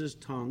never uses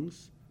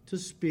tongues to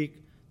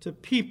speak to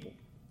people.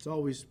 It's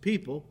always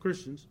people,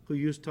 Christians, who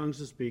use tongues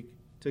to speak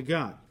to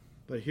God.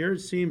 But here it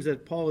seems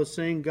that Paul is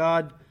saying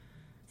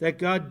that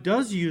God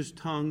does use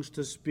tongues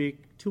to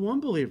speak to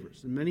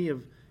unbelievers. And many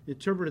have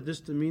interpreted this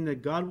to mean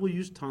that God will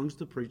use tongues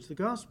to preach the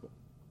gospel.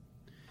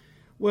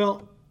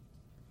 Well,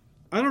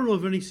 I don't know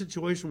of any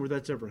situation where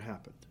that's ever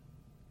happened.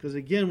 Because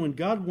again, when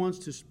God wants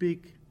to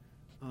speak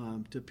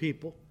to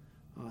people,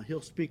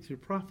 he'll speak through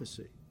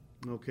prophecy.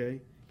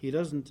 Okay? He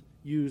doesn't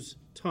use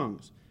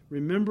tongues.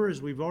 remember,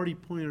 as we've already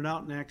pointed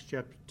out in Acts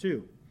chapter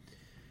 2,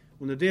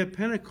 when the day of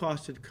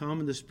Pentecost had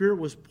come and the Spirit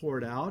was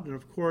poured out, and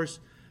of course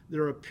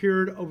there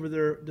appeared over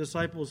their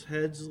disciples'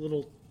 heads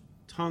little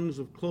tongues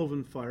of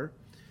cloven fire.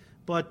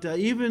 But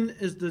even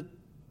as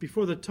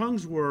before the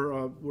tongues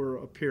were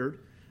appeared,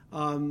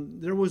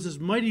 there was this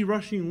mighty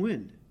rushing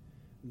wind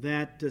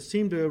that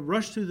seemed to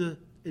rush through the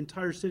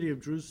entire city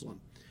of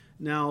Jerusalem.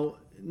 Now,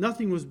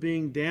 nothing was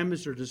being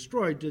damaged or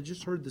destroyed. They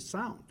just heard the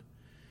sound.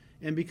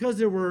 And because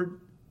there were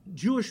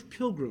Jewish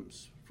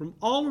pilgrims from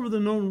all over the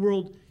known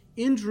world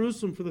in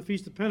Jerusalem for the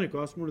Feast of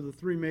Pentecost, one of the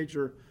three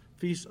major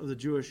feasts of the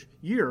Jewish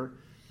year,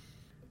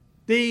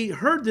 they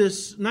heard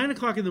this 9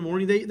 o'clock in the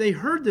morning. They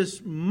heard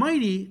this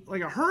mighty,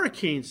 like a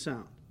hurricane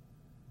sound.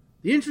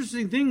 The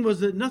interesting thing was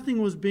that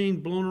nothing was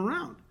being blown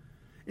around.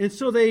 And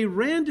so they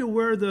ran to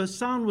where the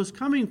sound was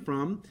coming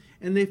from,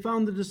 and they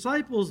found the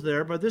disciples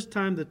there. By this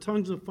time, the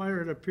tongues of fire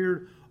had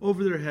appeared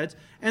over their heads,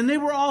 and they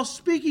were all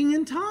speaking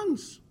in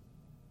tongues.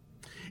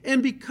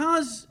 And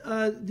because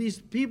these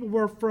people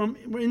were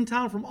in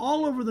town from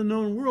all over the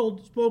known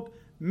world, spoke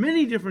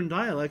many different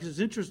dialects. It's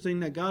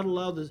interesting that God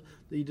allowed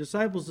the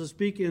disciples to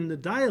speak in the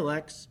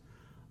dialects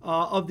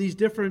of these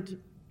different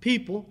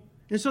people.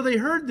 And so they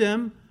heard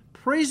them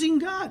praising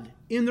God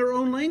in their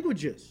own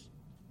languages.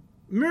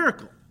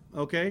 Miracle,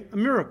 okay? A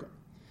miracle.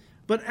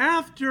 But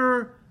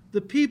after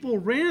the people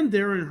ran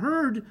there and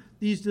heard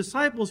these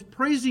disciples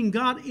praising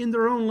God in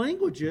their own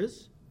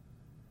languages,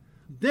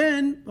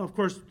 then, of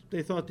course,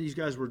 they thought these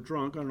guys were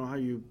drunk. I don't know how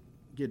you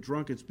get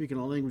drunk and speak in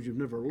a language you've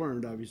never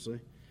learned, obviously.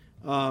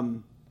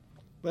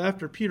 But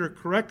after Peter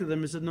corrected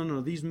them, he said, no,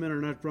 these men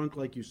are not drunk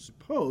like you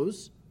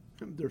suppose.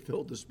 They're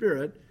filled with the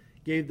Spirit.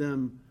 Gave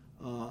them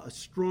a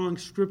strong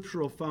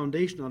scriptural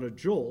foundation out of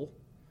Joel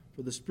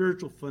for the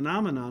spiritual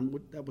phenomenon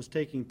that was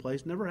taking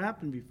place. Never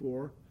happened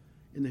before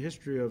in the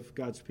history of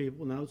God's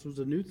people. Now this was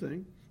a new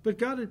thing. But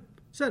God had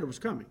said it was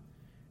coming.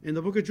 In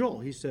the book of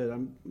Joel, he said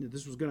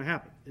this was going to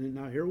happen. And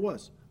now here it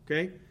was.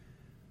 Okay?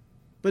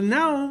 But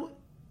now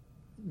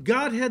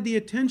God had the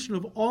attention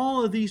of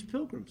all of these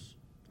pilgrims.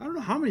 I don't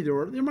know how many there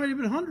were. There might have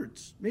been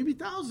hundreds, maybe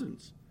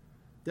thousands,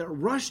 that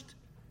rushed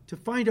to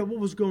find out what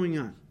was going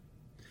on.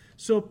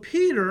 So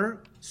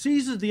Peter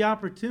seizes the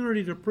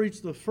opportunity to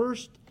preach the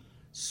first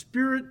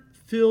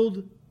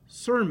Spirit-filled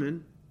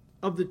sermon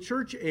of the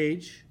church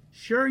age,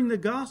 sharing the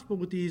gospel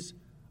with these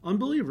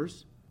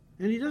unbelievers,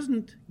 and he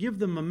doesn't give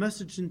them a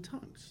message in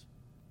tongues.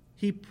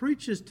 He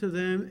preaches to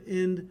them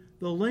in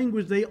the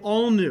language they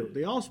all knew.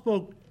 They all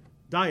spoke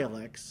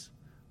dialects,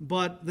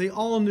 but they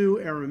all knew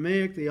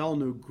Aramaic, they all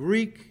knew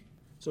Greek.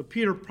 So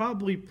Peter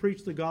probably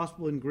preached the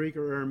gospel in Greek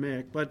or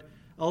Aramaic, but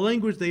a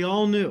language they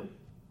all knew.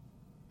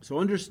 So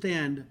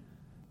understand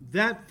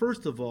that,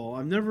 first of all,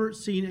 I've never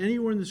seen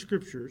anywhere in the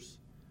Scriptures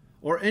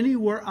or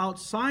anywhere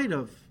outside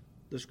of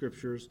the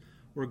Scriptures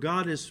where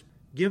God has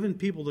given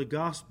people the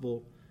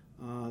gospel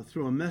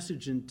through a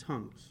message in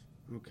tongues.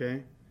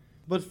 Okay?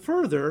 But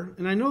further,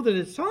 and I know that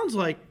it sounds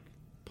like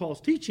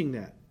Paul's teaching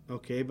that,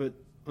 okay, but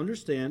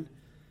understand,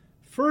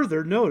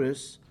 further,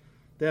 notice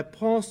that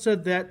Paul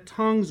said that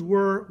tongues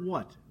were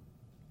what?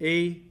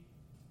 A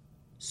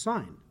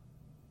sign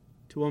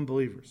to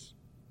unbelievers,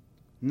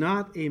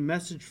 not a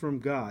message from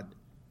God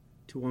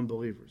to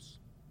unbelievers.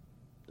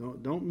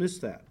 Don't miss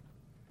that.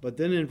 But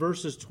then in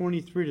verses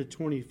 23 to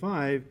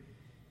 25,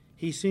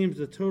 he seems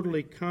to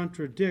totally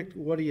contradict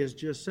what he has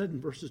just said in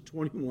verses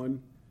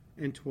 21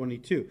 and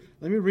 22.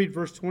 Let me read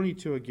verse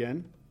 22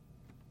 again.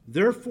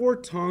 Therefore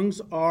tongues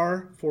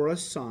are for a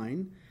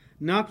sign,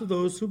 not to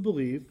those who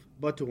believe,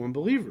 but to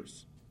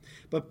unbelievers.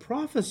 But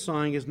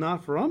prophesying is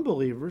not for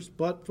unbelievers,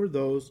 but for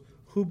those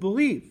who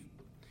believe.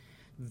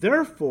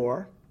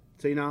 Therefore,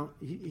 see now,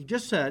 he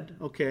just said,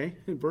 okay,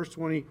 in verse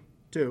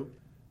 22,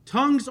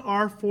 tongues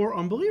are for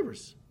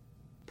unbelievers.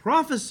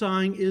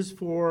 Prophesying is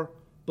for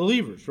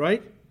believers,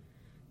 right?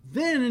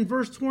 Then in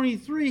verse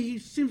 23, he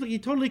seems like he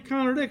totally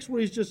contradicts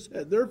what he's just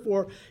said.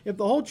 Therefore, if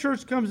the whole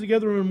church comes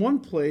together in one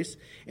place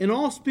and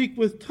all speak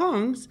with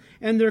tongues,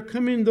 and there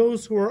come in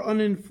those who are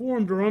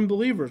uninformed or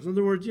unbelievers. In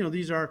other words,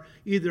 these are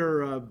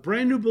either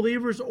brand new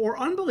believers or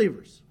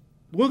unbelievers.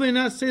 Will they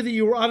not say that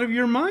you are out of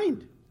your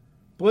mind?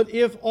 But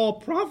if all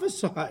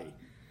prophesy,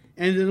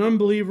 and an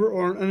unbeliever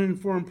or an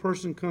uninformed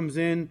person comes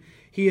in,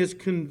 he is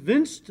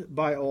convinced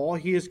by all,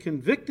 he is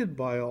convicted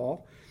by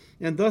all,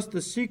 and thus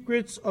the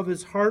secrets of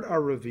his heart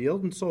are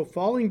revealed. And so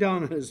falling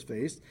down on his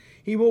face,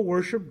 he will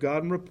worship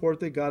God and report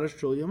that God is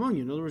truly among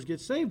you. In other words,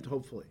 get saved,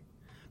 hopefully.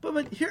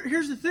 But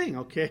here's the thing,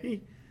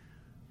 okay?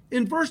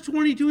 In verse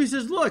 22, he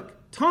says,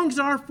 look, tongues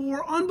are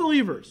for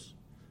unbelievers.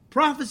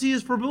 Prophecy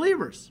is for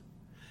believers.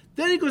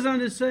 Then he goes on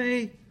to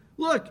say,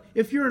 look,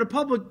 if you're at a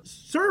public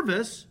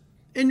service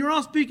and you're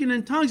all speaking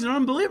in tongues and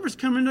unbelievers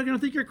come in, they're going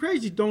to think you're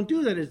crazy. Don't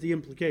do that is the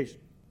implication.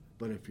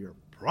 But if you're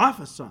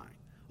prophesying,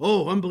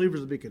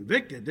 unbelievers will be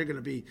convicted. They're going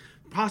to be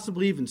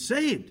possibly even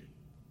saved.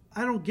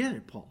 I don't get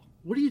it, Paul.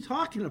 What are you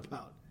talking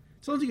about?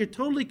 It sounds like you're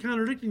totally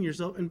contradicting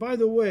yourself. And by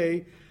the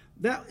way,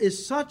 that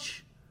is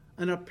such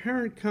an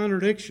apparent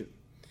contradiction.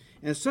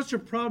 and such a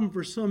problem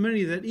for so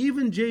many that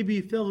even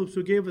J.B. Phillips,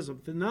 who gave us a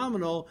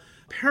phenomenal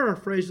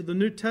paraphrase of the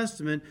New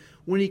Testament,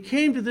 when he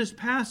came to this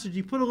passage,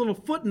 he put a little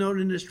footnote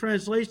in his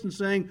translation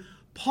saying,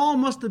 Paul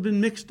must have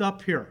been mixed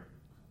up here.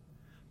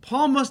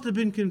 Paul must have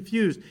been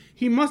confused.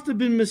 He must have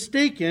been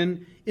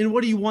mistaken in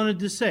what he wanted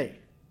to say.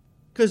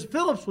 Because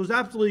Phillips was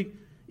absolutely,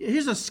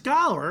 he's a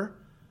scholar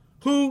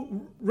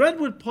who read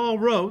what Paul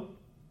wrote,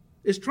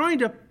 is trying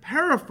to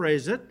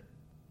paraphrase it,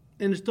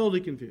 and is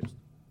totally confused.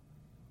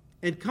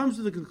 And comes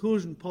to the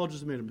conclusion Paul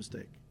just made a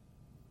mistake.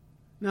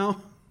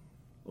 Now,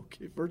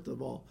 okay, first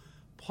of all,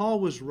 Paul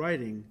was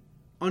writing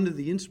under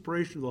the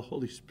inspiration of the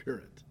Holy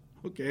Spirit.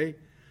 Okay?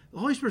 The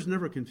Holy Spirit's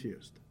never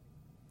confused.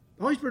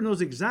 The Holy Spirit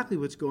knows exactly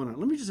what's going on.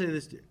 Let me just say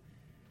this to you.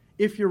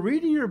 If you're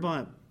reading your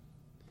Bible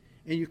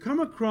and you come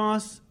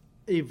across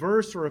a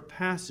verse or a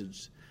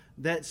passage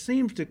that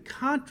seems to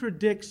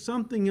contradict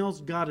something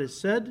else God has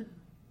said,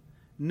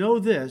 know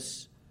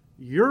this,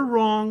 you're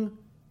wrong,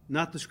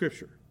 not the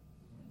Scripture.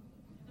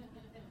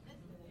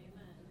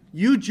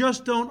 You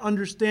just don't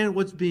understand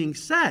what's being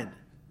said.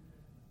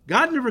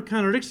 God never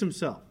contradicts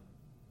himself.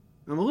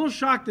 I'm a little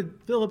shocked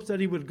that Philip said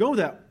he would go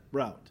that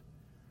route.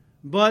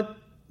 But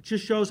it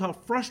just shows how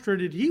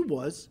frustrated he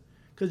was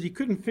because he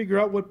couldn't figure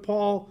out what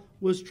Paul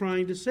was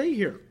trying to say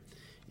here.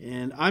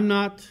 And I'm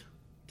not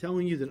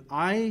telling you that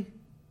I'm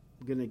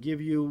going to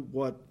give you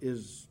what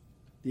is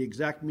the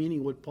exact meaning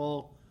of what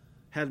Paul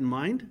had in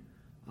mind.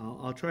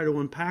 I'll try to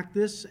unpack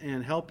this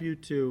and help you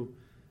to,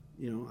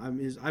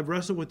 I've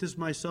wrestled with this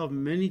myself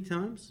many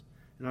times,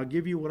 and I'll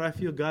give you what I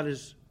feel God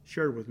has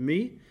shared with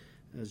me.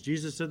 As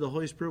Jesus said, the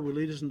Holy Spirit will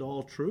lead us into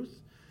all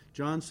truth.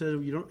 John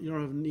said, you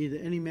don't need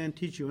any man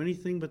teach you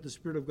anything, but the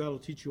Spirit of God will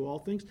teach you all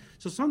things.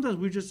 So sometimes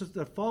we just have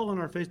to fall on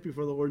our face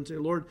before the Lord and say,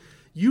 Lord,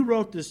 you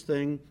wrote this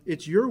thing.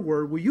 It's your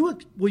word. Will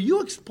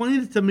you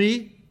explain it to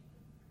me?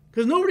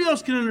 Because nobody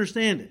else can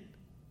understand it.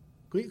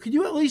 Could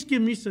you at least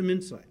give me some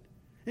insight?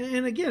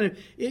 And again,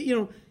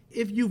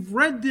 if you've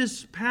read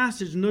this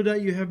passage, no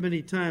doubt you have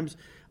many times,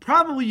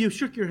 probably you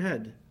shook your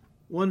head,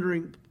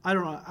 wondering, I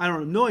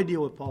have no idea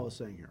what Paul is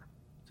saying here.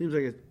 Seems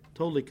like it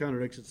totally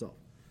contradicts itself.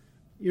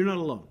 You're not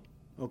alone.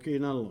 Okay, you're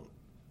not alone.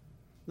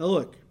 Now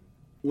look,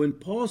 when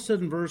Paul said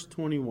in verse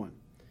 21,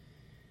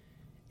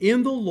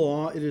 in the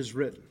law it is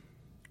written,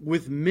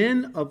 with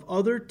men of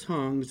other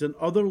tongues and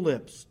other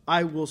lips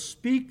I will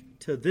speak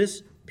to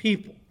this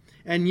people.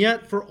 And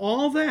yet for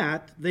all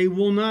that they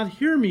will not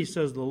hear me,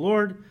 says the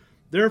Lord.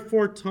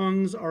 Therefore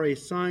tongues are a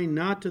sign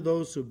not to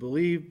those who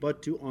believe,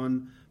 but to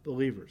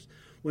unbelievers.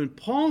 When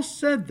Paul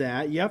said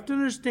that, you have to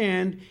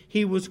understand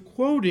he was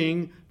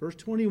quoting, verse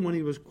 21,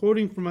 he was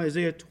quoting from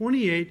Isaiah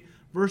 28,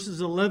 verses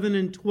 11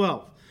 and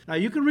 12. Now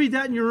you can read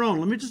that in your own.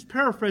 Let me just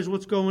paraphrase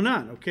what's going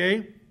on, okay?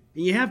 And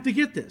you have to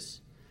get this.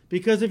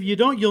 Because if you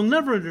don't, you'll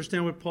never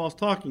understand what Paul's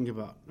talking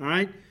about, all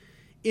right?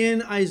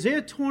 In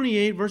Isaiah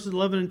 28, verses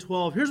 11 and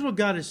 12, here's what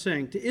God is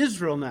saying to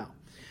Israel now,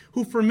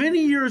 who for many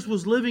years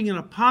was living in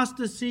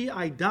apostasy,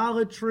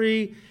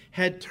 idolatry,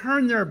 had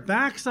turned their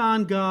backs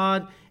on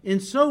God,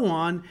 and so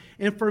on.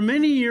 And for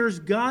many years,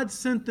 God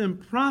sent them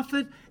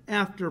prophet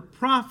after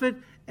prophet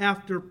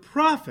after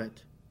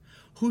prophet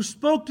who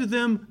spoke to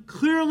them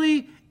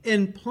clearly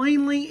and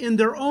plainly in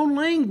their own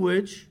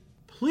language,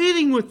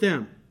 pleading with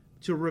them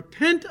to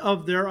repent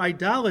of their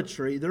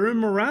idolatry, their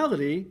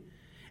immorality,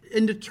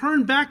 and to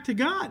turn back to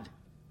God.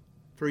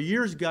 For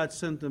years, God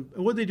sent them.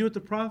 And what did they do with the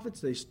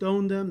prophets? They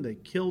stoned them. They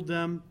killed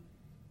them.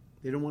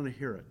 They don't want to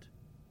hear it.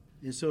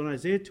 And so in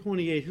Isaiah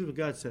 28, here's what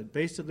God said.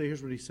 Basically,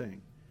 here's what he's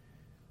saying.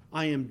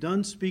 I am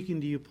done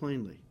speaking to you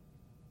plainly.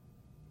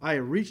 I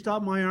have reached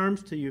out my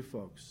arms to you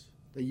folks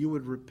that you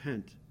would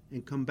repent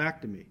and come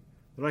back to me,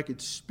 that I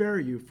could spare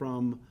you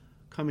from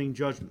coming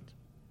judgment.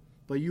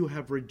 But you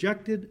have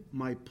rejected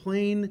my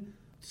plain,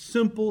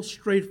 simple,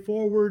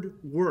 straightforward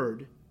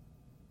word.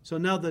 So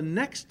now the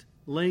next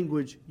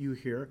language you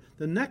hear,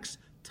 the next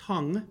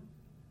tongue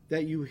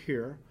that you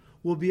hear,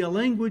 will be a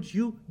language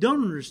you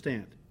don't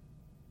understand.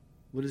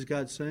 What is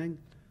God saying?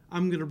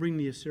 I'm going to bring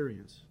the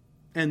Assyrians,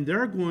 and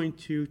they're going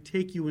to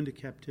take you into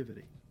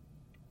captivity.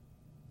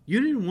 You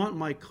didn't want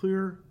my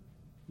clear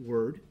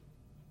word.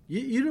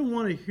 You didn't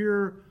want to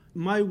hear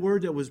my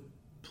word that was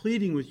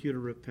pleading with you to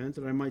repent,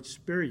 that I might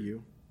spare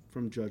you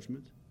from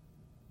judgment.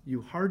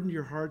 You hardened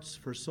your hearts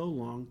for so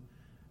long.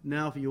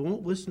 Now, if you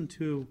won't listen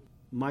to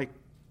my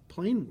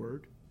plain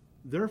word,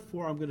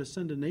 therefore I'm going to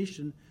send a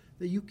nation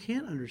that you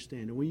can't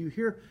understand. And when you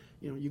hear,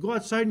 you go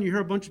outside and you hear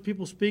a bunch of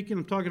people speaking.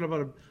 I'm talking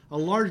about a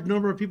large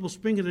number of people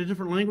speaking a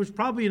different language,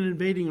 probably an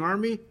invading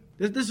army.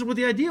 This is what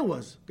the idea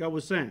was, God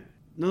was saying.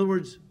 In other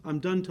words, I'm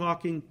done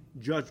talking,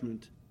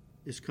 judgment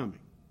is coming.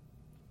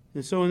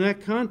 And so in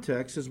that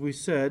context, as we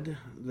said,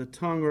 the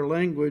tongue or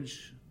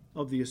language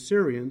of the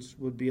Assyrians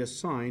would be a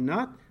sign,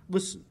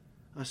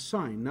 a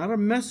sign, not a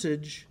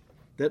message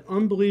that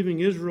unbelieving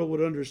Israel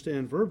would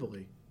understand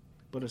verbally,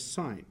 but a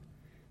sign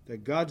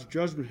that God's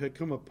judgment had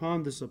come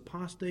upon this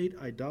apostate,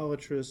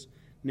 idolatrous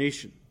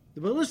nation.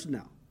 But listen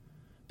now,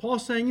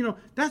 Paul's saying,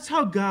 that's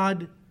how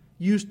God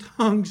used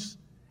tongues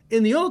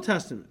in the Old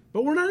Testament.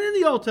 But we're not in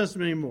the Old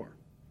Testament anymore.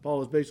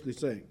 Paul is basically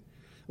saying.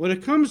 When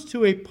it comes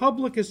to a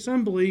public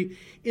assembly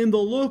in the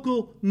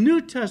local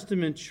New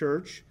Testament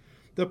church,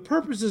 the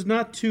purpose is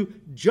not to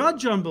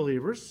judge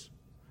unbelievers,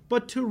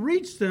 but to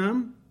reach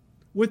them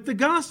with the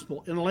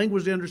gospel in a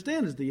language they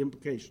understand is the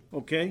implication.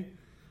 Okay?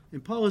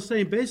 And Paul is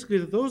saying basically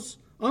that those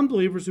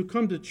unbelievers who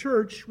come to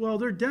church, well,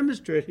 they're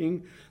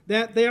demonstrating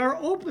that they are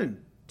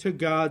open to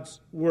God's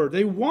word.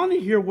 They want to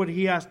hear what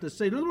he has to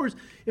say. In other words,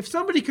 if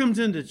somebody comes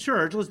into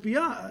church, let's be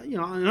an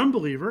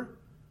unbeliever,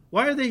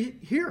 why are they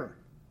here?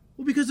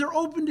 Well, because they're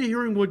open to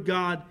hearing what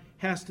God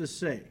has to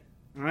say.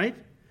 All right?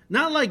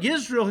 Not like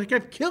Israel, who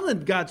kept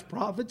killing God's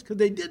prophets because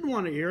they didn't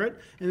want to hear it,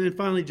 and then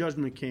finally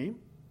judgment came.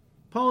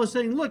 Paul is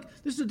saying, look,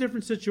 this is a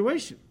different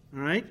situation.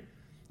 All right?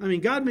 I mean,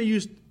 God may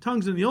use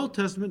tongues in the Old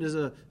Testament as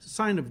a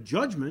sign of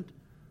judgment,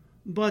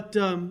 but,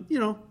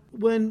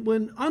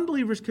 when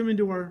unbelievers come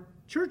into our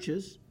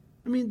churches,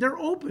 I mean, they're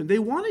open. They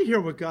want to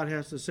hear what God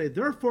has to say.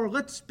 Therefore,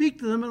 let's speak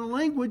to them in a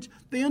language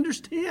they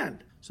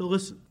understand. So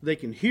listen, they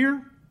can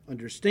hear,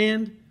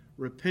 understand,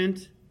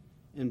 repent,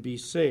 and be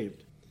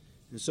saved.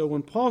 And so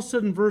when Paul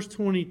said in verse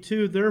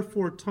 22,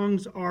 therefore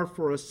tongues are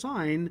for a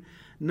sign,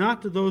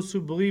 not to those who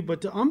believe,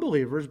 but to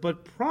unbelievers,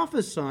 but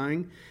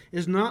prophesying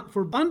is not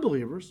for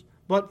unbelievers,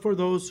 but for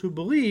those who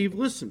believe.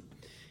 Listen,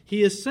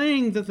 he is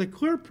saying that the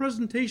clear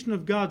presentation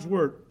of God's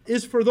word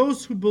is for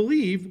those who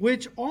believe,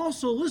 which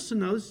also, listen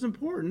now, this is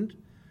important,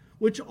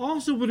 which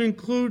also would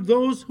include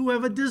those who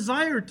have a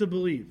desire to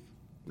believe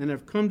and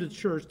have come to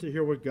church to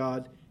hear what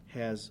God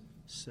has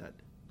said.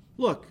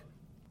 Look,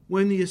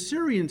 when the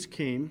Assyrians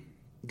came,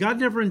 God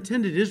never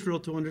intended Israel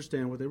to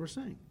understand what they were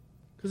saying.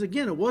 Because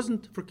again, it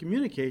wasn't for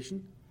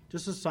communication,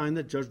 just a sign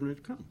that judgment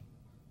had come.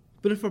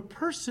 But if a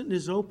person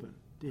is open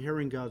to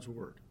hearing God's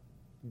word,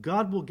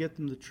 God will get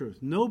them the truth.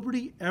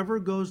 Nobody ever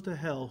goes to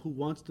hell who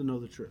wants to know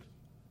the truth.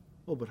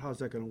 Oh, but how's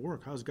that going to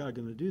work? How's God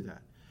going to do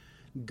that?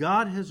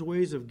 God has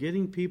ways of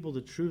getting people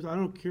the truth. I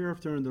don't care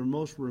if they're in the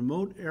most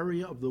remote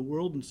area of the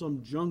world in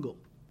some jungle.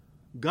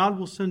 God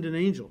will send an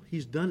angel.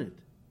 He's done it.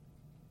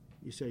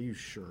 You say, are you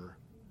sure?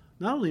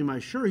 Not only am I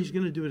sure, he's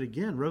going to do it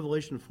again.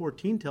 Revelation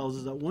 14 tells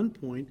us at one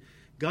point,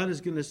 God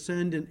is going to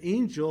send an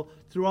angel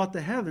throughout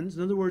the heavens.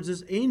 In other words,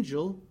 this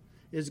angel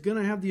is going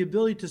to have the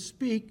ability to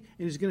speak,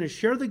 and he's going to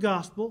share the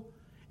gospel,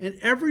 and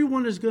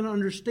everyone is going to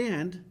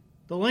understand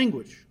the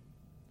language.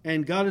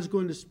 And God is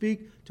going to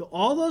speak to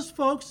all those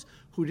folks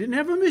who didn't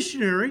have a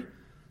missionary,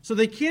 so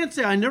they can't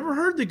say, I never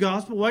heard the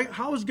gospel. Why?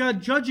 How is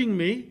God judging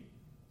me?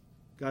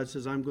 God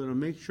says, I'm going to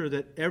make sure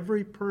that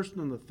every person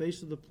on the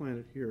face of the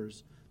planet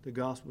hears the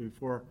gospel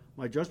before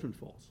my judgment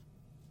falls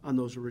on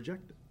those who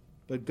reject it.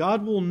 But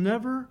God will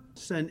never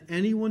send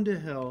anyone to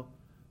hell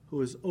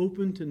who is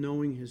open to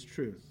knowing his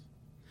truth.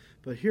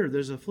 But here,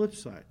 there's a flip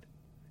side.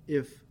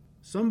 If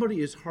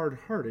somebody is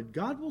hard-hearted,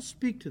 God will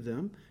speak to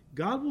them.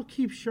 God will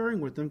keep sharing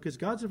with them because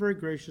God's a very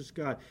gracious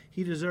God.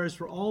 He desires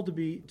for all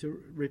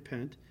to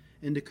repent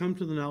and to come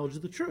to the knowledge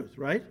of the truth,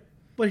 right?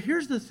 But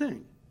here's the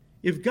thing.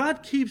 If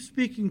God keeps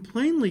speaking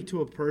plainly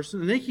to a person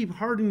and they keep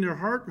hardening their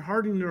heart,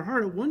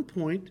 at one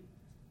point,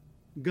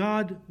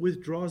 God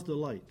withdraws the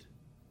light.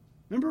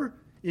 Remember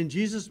in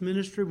Jesus'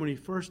 ministry when he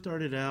first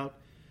started out,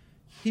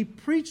 he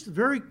preached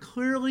very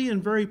clearly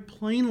and very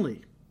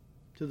plainly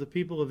to the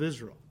people of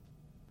Israel.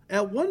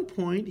 At one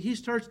point, he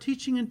starts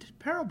teaching in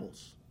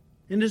parables.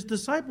 And his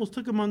disciples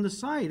took him on the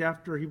side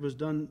after he was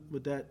done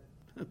with that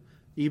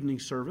evening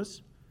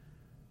service.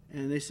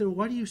 And they said,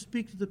 why do you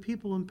speak to the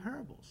people in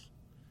parables?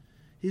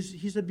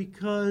 He said,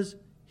 because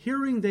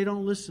hearing they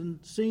don't listen,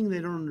 seeing they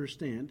don't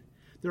understand.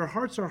 Their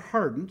hearts are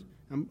hardened.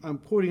 I'm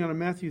quoting out of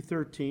Matthew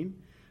 13.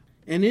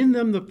 And in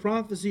them the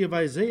prophecy of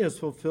Isaiah is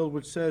fulfilled,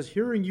 which says,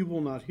 hearing you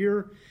will not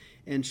hear,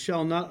 and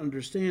shall not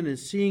understand, and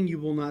seeing you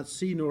will not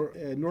see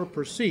nor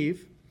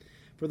perceive.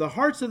 For the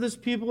hearts of this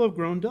people have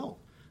grown dull.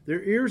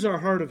 Their ears are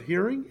hard of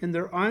hearing, and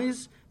their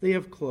eyes they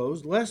have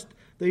closed, lest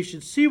they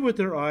should see with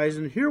their eyes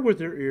and hear with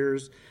their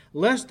ears,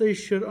 lest they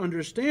should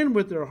understand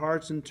with their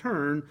hearts and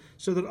turn,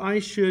 so that I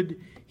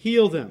should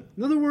heal them.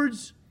 In other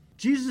words,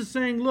 Jesus is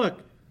saying,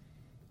 look,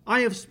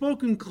 I have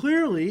spoken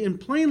clearly and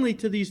plainly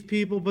to these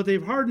people, but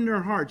they've hardened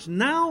their hearts.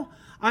 Now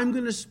I'm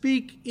going to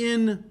speak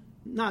in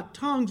not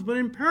tongues, but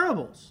in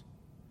parables.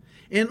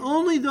 And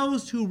only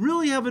those who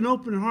really have an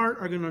open heart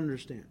are going to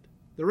understand.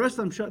 The rest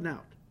I'm shutting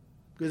out.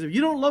 Because if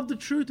you don't love the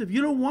truth, if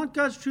you don't want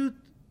God's truth,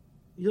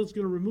 He's going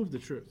to remove the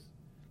truth.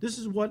 This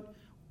is what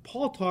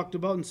Paul talked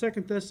about in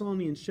 2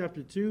 Thessalonians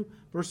chapter 2,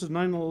 verses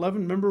 9 and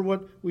 11. Remember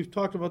what we've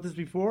talked about this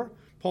before?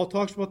 Paul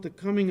talks about the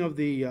coming of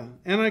the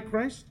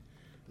Antichrist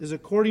is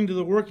according to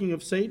the working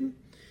of Satan,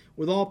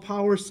 with all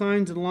power,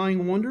 signs, and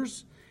lying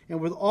wonders, and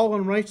with all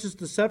unrighteous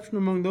deception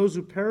among those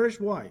who perish.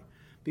 Why?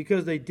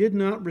 Because they did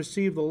not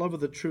receive the love of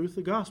the truth,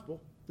 the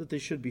gospel, that they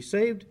should be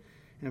saved.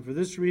 And for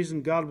this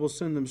reason, God will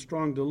send them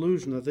strong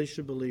delusion that they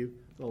should believe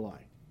the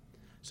lie.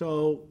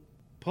 So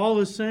Paul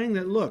is saying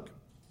that, look,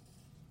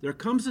 there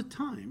comes a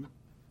time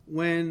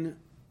when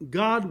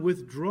God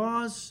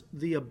withdraws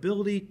the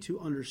ability to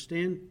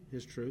understand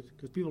his truth,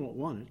 because people don't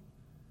want it.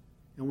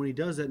 And when he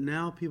does that,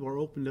 now people are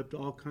opened up to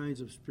all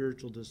kinds of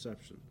spiritual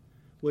deception.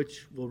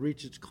 which will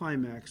reach its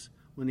climax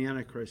when the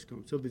Antichrist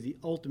comes. He'll be the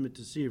ultimate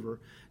deceiver,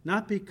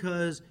 not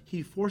because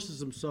he forces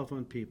himself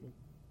on people,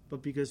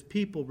 but because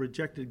people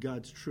rejected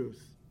God's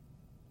truth.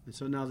 And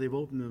so now they've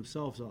opened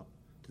themselves up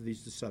to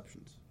these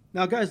deceptions.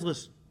 Now, guys,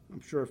 listen. I'm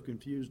sure I've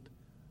confused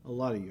a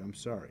lot of you. I'm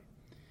sorry.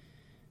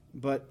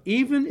 But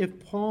even if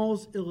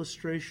Paul's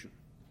illustration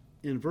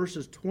in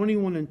verses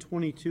 21 and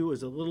 22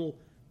 is a little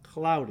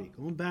cloudy,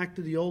 going back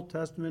to the Old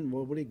Testament,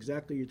 well, what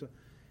exactly are you talking?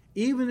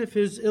 Even if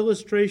his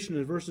illustration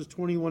in verses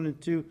 21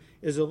 and 2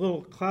 is a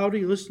little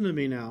cloudy, listen to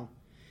me now.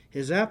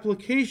 His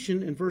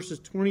application in verses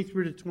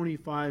 23 to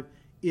 25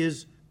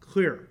 is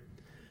clear.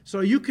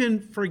 So you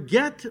can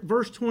forget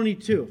verse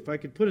 22, if I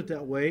could put it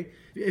that way.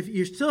 If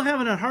you're still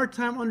having a hard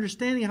time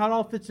understanding how it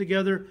all fits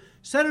together,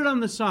 set it on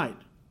the side.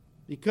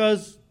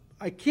 Because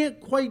I can't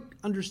quite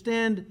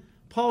understand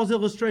Paul's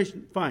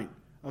illustration. Fine.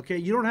 Okay,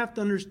 you don't have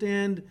to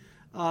understand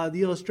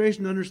the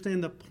illustration to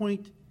understand the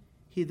point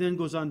he then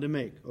goes on to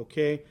make.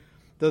 Okay,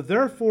 the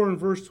therefore in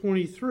verse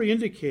 23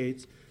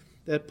 indicates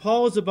that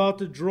Paul is about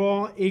to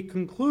draw a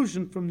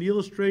conclusion from the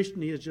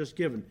illustration he has just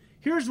given.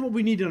 Here's what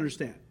we need to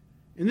understand,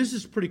 and this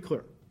is pretty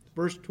clear.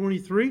 Verse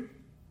 23,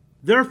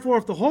 therefore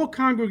if the whole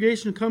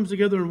congregation comes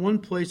together in one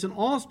place and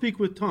all speak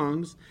with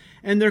tongues,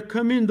 and there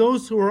come in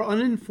those who are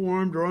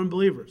uninformed or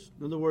unbelievers,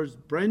 in other words,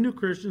 brand new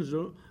Christians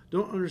who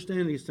don't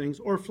understand these things,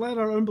 or flat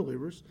out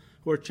unbelievers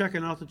who are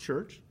checking out the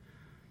church,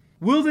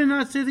 will they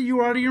not say that you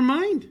are out of your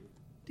mind?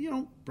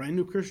 Brand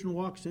new Christian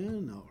walks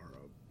in, or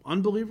an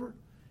unbeliever,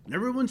 and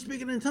everyone's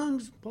speaking in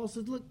tongues. Paul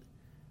says, look,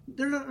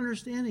 they're not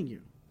understanding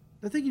you.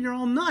 They're thinking you're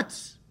all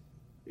nuts.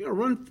 You're going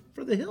to run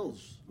for the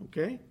hills,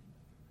 okay?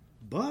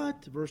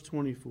 But, verse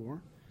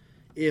 24,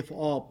 if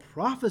all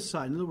prophesy,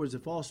 in other words,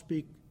 if all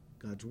speak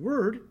God's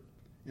word,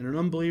 and an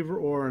unbeliever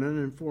or an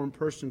uninformed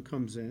person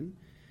comes in,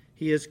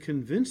 he is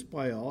convinced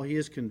by all, he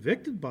is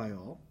convicted by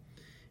all,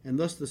 and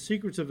thus the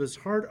secrets of his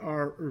heart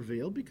are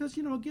revealed. Because,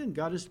 again,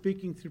 God is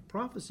speaking through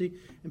prophecy,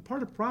 and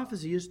part of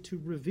prophecy is to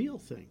reveal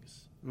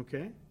things,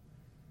 okay?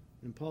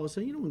 And Paul is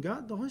saying, when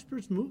God, the Holy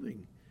Spirit's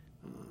moving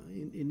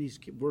in these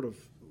word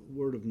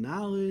of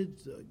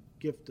knowledge,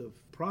 gift of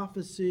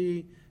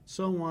prophecy,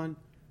 so on,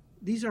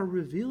 these are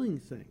revealing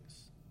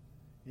things.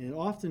 And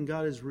often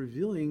God is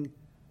revealing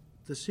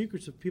the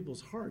secrets of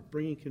people's heart,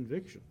 bringing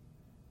conviction.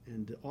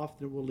 And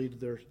often it will lead to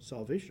their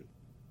salvation.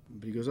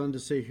 But he goes on to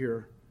say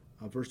here,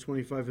 verse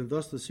 25, and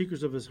thus the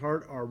secrets of his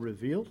heart are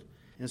revealed,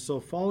 and so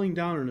falling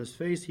down on his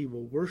face he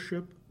will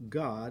worship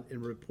God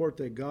and report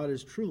that God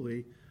is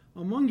truly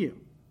among you.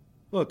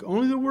 Look,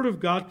 only the word of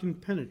God can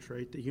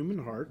penetrate the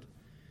human heart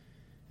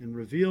and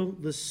reveal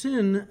the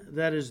sin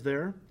that is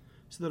there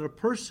so that a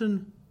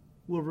person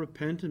will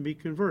repent and be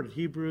converted.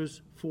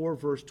 Hebrews 4,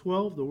 verse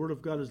 12, the word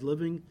of God is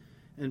living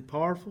and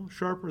powerful,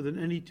 sharper than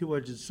any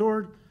two-edged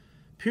sword,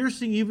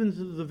 piercing even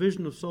to the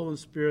division of soul and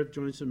spirit,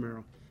 joints and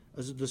marrow,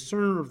 as a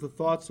discerner of the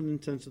thoughts and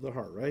intents of the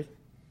heart, right?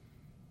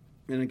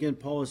 And again,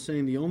 Paul is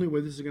saying the only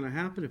way this is going to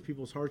happen, if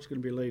people's hearts are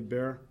going to be laid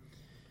bare,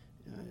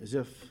 is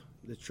if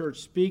the church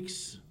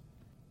speaks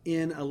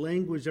in a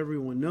language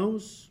everyone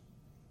knows,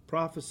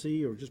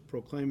 prophecy, or just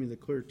proclaiming the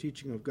clear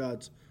teaching of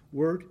God's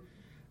word.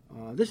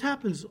 This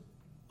happens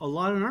a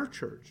lot in our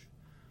church.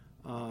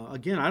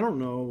 Again, I don't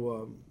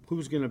know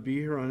who's going to be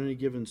here on any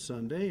given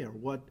Sunday or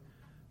what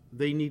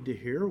they need to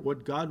hear,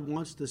 what God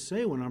wants to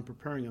say when I'm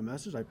preparing a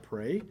message. I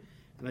pray,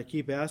 and I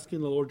keep asking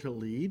the Lord to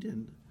lead.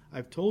 And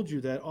I've told you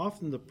that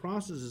often the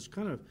process is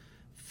kind of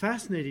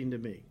fascinating to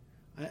me.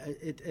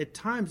 At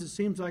times it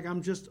seems like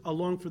I'm just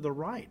along for the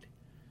ride.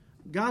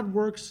 God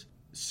works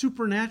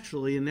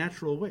supernaturally in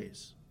natural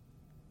ways.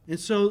 And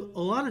so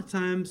a lot of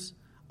times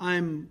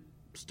I'm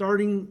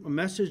starting a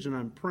message and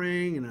I'm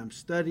praying and I'm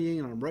studying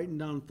and I'm writing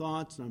down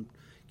thoughts and I'm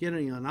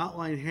getting an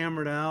outline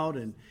hammered out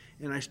and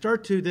I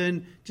start to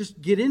then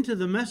just get into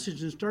the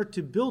message and start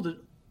to build it.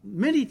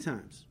 Many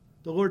times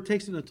the Lord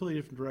takes it in a totally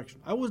different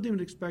direction. I wasn't even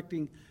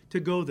expecting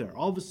to go there.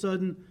 All of a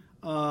sudden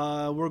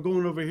we're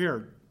going over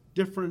here.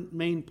 Different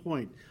main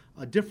point,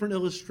 a different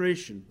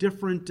illustration,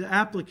 different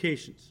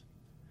applications.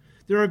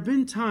 There have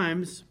been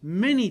times,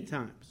 many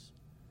times,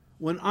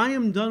 when I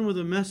am done with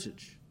a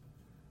message,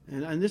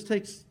 and this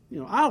takes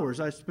hours.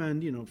 I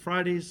spend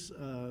Fridays,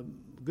 a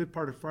good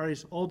part of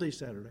Fridays, all day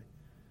Saturday.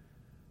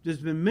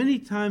 There's been many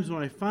times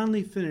when I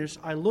finally finish,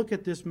 I look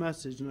at this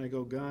message and I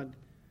go, God,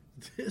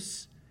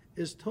 this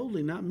is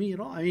totally not me at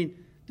all. I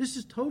mean, this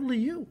is totally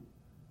you.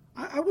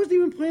 I wasn't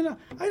even planning.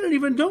 I didn't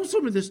even know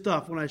some of this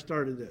stuff when I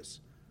started this.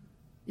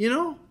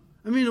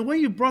 I mean, the way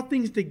you brought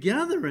things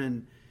together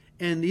and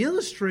the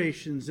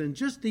illustrations and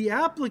just the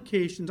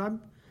applications,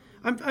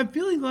 I'm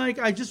feeling like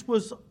I just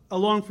was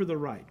along for the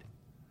ride.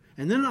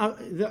 And then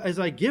as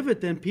I give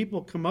it, then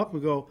people come up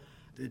and go,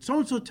 did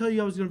so-and-so tell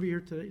you I was going to be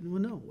here today?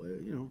 Well,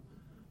 no,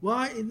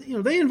 Well,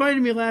 they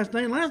invited me last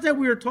night. And last night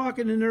we were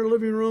talking in their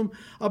living room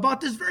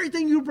about this very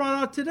thing you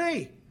brought out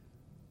today.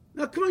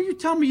 Now, come on, you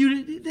tell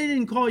me they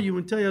didn't call you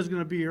and tell you I was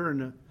going to be here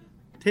and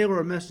tailor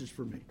a message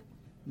for me.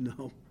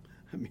 No.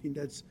 I mean,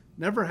 that's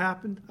never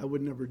happened. I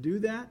would never do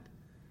that.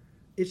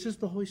 It's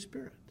just the Holy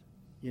Spirit,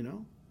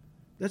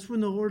 That's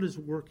when the Lord is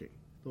working.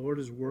 The Lord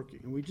is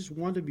working. And we just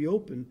want to be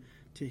open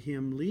to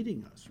Him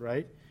leading us,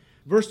 right?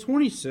 Verse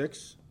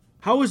 26,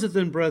 how is it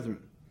then, brethren?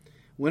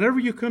 Whenever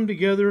you come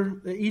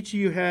together, each of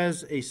you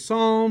has a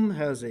psalm,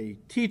 has a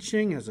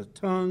teaching, has a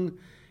tongue,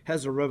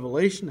 has a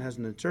revelation, has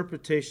an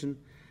interpretation.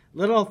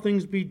 Let all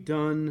things be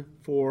done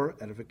for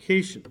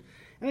edification.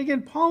 And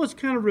again, Paul is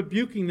kind of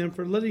rebuking them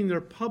for letting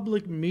their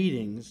public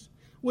meetings,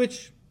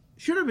 which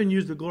should have been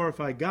used to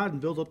glorify God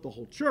and build up the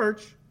whole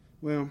church,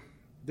 well,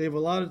 they've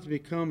allowed it to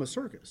become a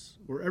circus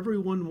where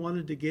everyone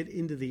wanted to get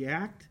into the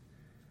act,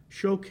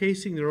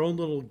 showcasing their own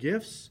little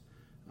gifts,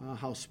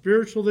 how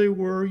spiritual they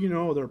were,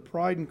 their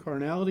pride and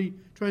carnality,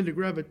 trying to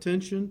grab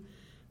attention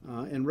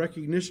and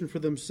recognition for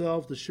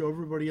themselves to show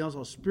everybody else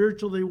how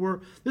spiritual they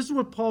were. This is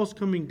what Paul's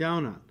coming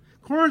down on.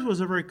 Corinth was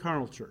a very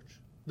carnal church.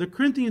 The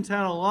Corinthians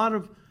had a lot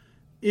of,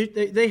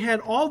 they had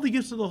all the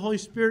gifts of the Holy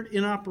Spirit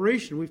in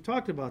operation. We've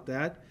talked about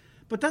that.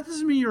 But that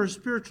doesn't mean you're a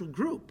spiritual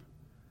group.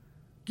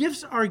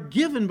 Gifts are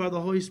given by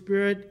the Holy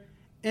Spirit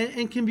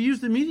and can be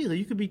used immediately.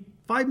 You could be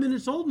 5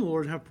 minutes old in the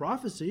Lord and have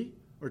prophecy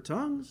or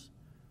tongues.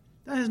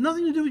 That has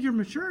nothing to do with your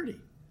maturity.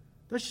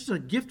 That's just a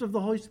gift of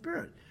the Holy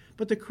Spirit.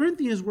 But the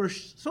Corinthians were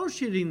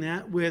associating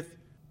that with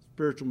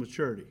spiritual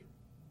maturity.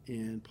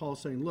 And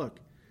Paul's saying, look,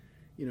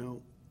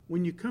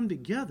 when you come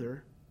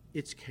together,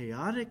 it's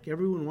chaotic.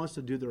 Everyone wants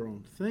to do their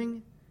own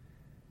thing.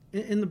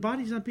 And the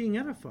body's not being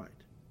edified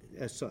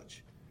as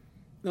such.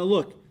 Now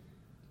look,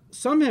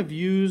 some have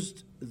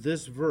used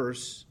this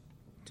verse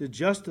to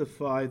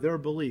justify their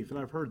belief, and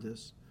I've heard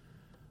this.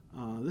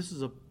 This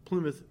is a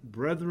Plymouth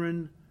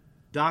Brethren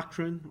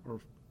doctrine or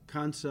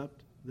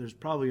concept. There's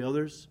probably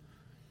others.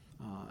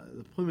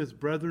 The Plymouth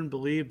Brethren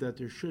believe that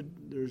there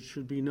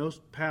should be no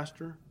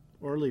pastor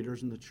or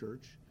leaders in the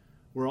church.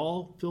 We're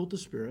all filled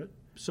with the Spirit,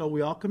 so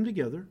we all come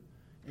together,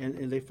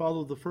 and they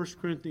follow the 1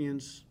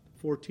 Corinthians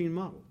 14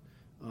 model.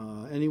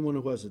 Anyone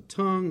who has a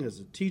tongue, has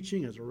a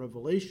teaching, has a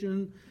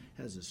revelation,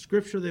 has a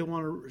scripture they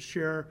want to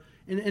share,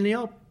 and they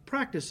all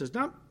practice this.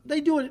 Now,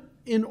 they do it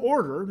in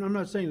order, and I'm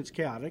not saying it's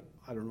chaotic.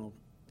 I don't know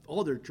if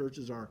all their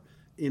churches are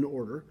in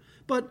order,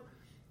 but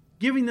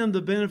giving them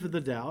the benefit of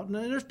the doubt. And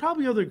there's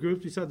probably other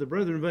groups besides the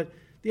brethren, but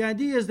the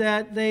idea is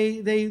that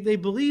they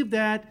believe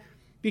that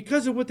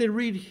because of what they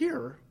read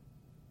here,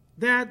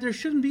 that there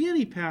shouldn't be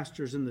any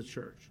pastors in the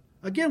church.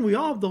 Again, we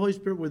all have the Holy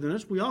Spirit within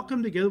us. We all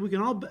come together. We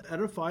can all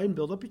edify and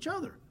build up each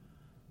other.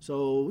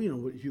 So,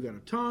 if you got a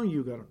tongue,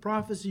 you got a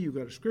prophecy, you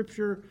got a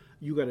scripture,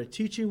 you got a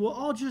teaching, we'll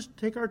all just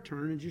take our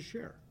turn and just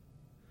share.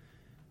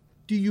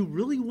 Do you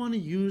really want to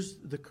use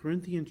the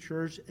Corinthian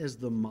church as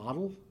the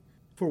model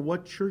for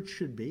what church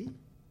should be?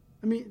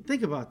 I mean,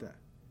 think about that.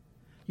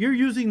 You're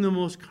using the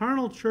most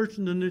carnal church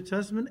in the New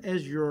Testament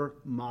as your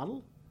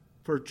model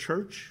for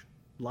church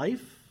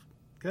life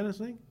kind of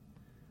thing?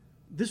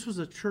 This was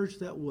a church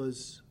that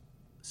was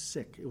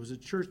sick. It was a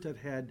church that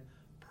had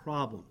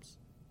problems.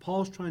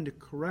 Paul's trying to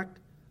correct.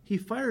 He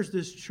fires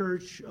this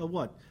church,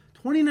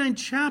 29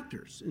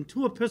 chapters in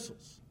 2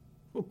 epistles.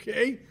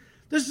 Okay?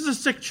 This is a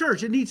sick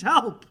church. It needs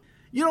help.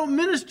 You don't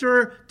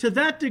minister to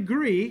that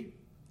degree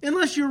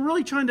unless you're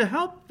really trying to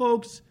help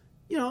folks.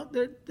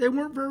 They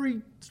weren't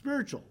very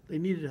spiritual. They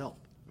needed help.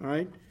 All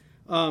right?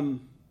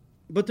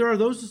 But there are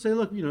those who say,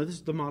 look, this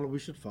is the model we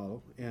should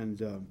follow.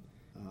 And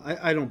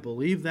I don't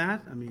believe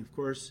that. I mean, of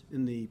course,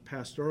 in the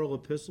pastoral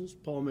epistles,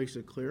 Paul makes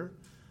it clear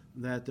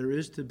that there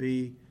is to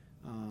be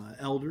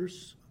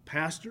elders,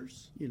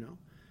 pastors,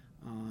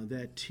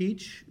 that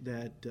teach,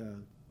 that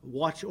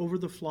watch over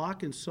the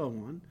flock and so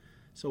on.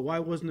 So why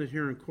wasn't it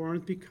here in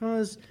Corinth?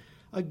 Because,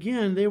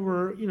 again, they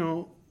were,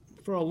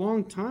 for a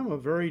long time a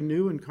very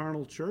new and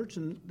carnal church,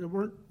 and there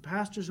weren't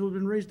pastors who had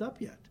been raised up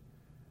yet.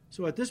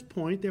 So at this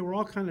point, they were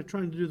all kind of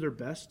trying to do their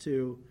best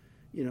to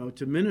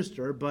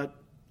minister, but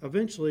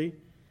eventually,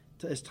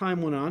 as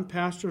time went on,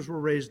 pastors were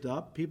raised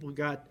up. People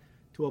got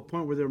to a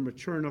point where they were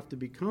mature enough to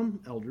become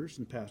elders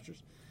and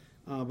pastors.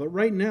 But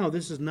right now,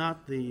 this was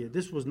not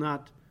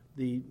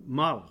the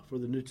model for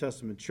the New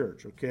Testament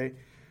church. Okay,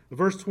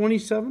 verse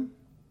 27.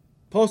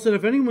 Paul said,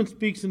 "If anyone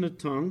speaks in a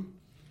tongue,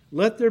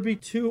 let there be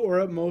 2 or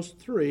at most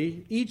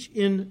 3, each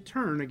in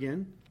turn."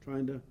 Again,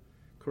 trying to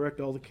correct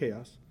all the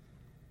chaos.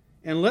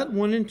 "And let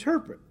one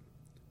interpret.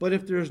 But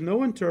if there is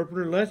no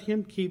interpreter, let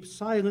him keep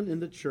silent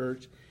in the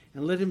church,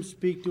 and let him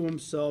speak to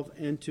himself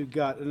and to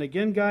God." And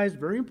again, guys,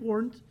 very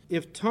important,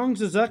 if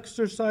tongues is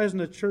exercised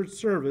in a church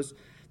service,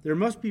 there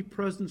must be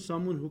present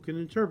someone who can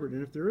interpret.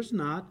 And if there is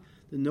not,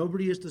 then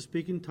nobody is to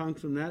speak in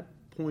tongues from that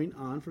point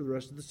on for the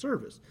rest of the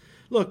service.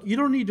 Look, you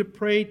don't need to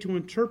pray to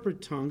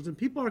interpret tongues, and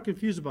people are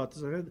confused about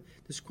this. I've had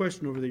this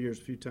question over the years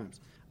a few times.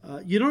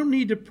 You don't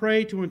need to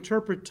pray to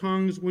interpret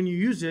tongues when you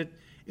use it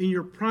in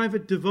your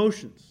private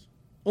devotions,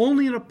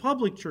 only in a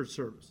public church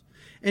service.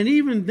 And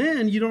even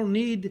then, you don't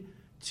need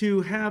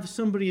to have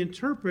somebody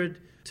interpret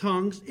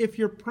tongues if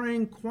you're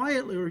praying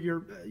quietly or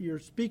you're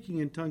speaking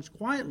in tongues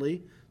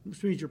quietly,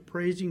 which means you're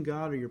praising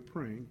God or you're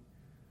praying.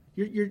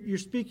 You're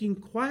speaking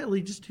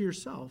quietly just to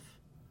yourself.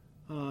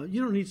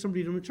 You don't need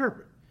somebody to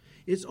interpret.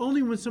 It's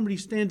only when somebody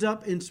stands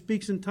up and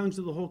speaks in tongues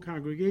to the whole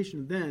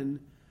congregation then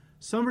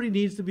Somebody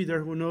needs to be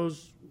there who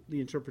knows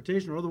the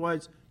interpretation, or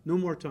otherwise, no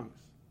more tongues.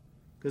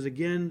 Because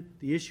again,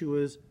 the issue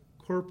is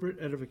corporate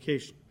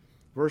edification.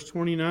 Verse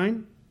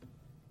 29,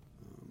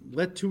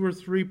 let 2 or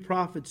 3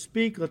 prophets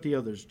speak, let the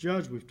others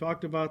judge. We've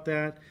talked about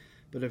that.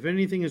 But if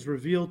anything is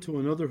revealed to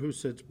another who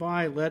sits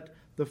by, let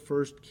the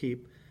first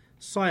keep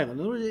silent.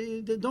 In other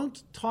words,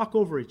 don't talk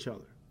over each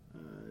other.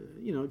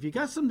 If you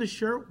got something to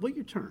share, wait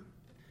your turn.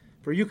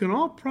 For you can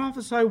all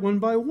prophesy one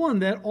by one,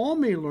 that all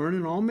may learn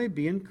and all may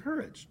be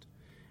encouraged.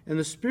 And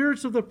the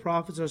spirits of the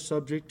prophets are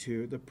subject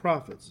to the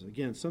prophets.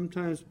 Again,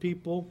 sometimes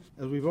people,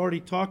 as we've already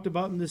talked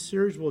about in this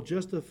series, will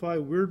justify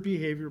weird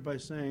behavior by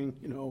saying,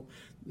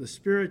 the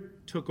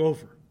Spirit took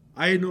over.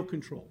 I had no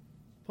control.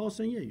 Paul's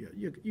saying,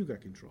 you got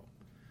control.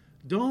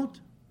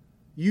 Don't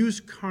use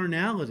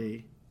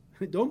carnality.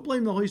 Don't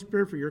blame the Holy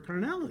Spirit for your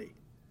carnality.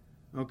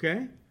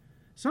 Okay?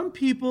 Some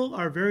people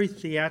are very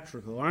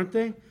theatrical, aren't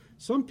they?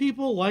 Some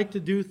people like to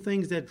do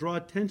things that draw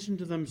attention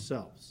to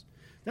themselves.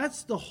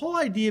 That's the whole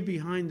idea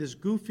behind this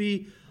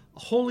goofy,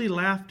 holy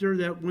laughter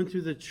that went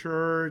through the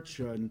church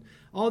and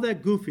all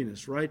that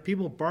goofiness, right?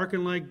 People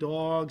barking like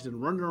dogs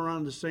and running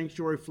around the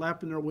sanctuary,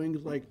 flapping their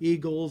wings like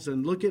eagles,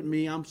 and look at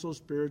me, I'm so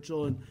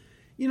spiritual. And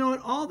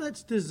all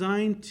that's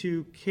designed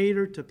to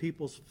cater to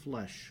people's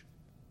flesh.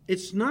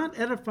 It's not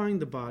edifying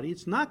the body.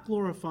 It's not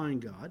glorifying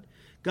God.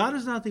 God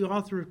is not the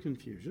author of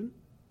confusion.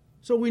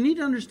 So we need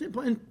to understand,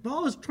 and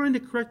Paul is trying to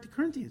correct the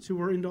Corinthians, who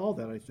were into all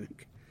that, I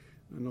think.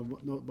 I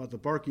don't know about the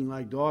barking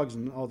like dogs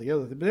and all the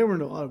other things, but they were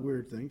into a lot of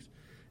weird things.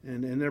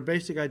 And their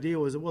basic idea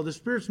was, well, the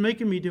Spirit's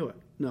making me do it.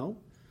 No.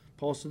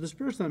 Paul said the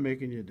Spirit's not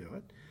making you do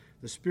it.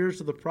 The spirits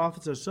of the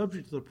prophets are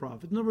subject to the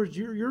prophets. In other words,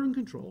 you're in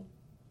control.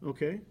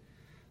 Okay?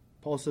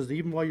 Paul says that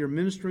even while you're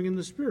ministering in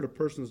the Spirit, a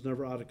person is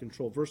never out of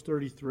control. Verse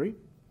 33,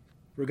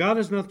 for God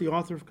is not the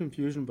author of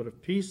confusion, but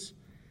of peace,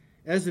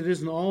 as it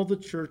is in all the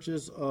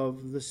churches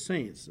of the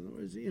saints. In other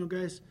words,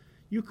 guys,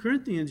 you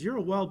Corinthians, you're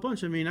a wild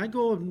bunch. I mean, I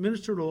go and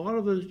minister to a lot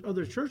of the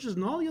other churches,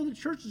 and all the other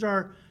churches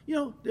are,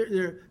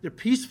 they're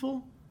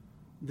peaceful.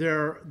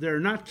 They're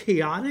not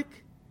chaotic.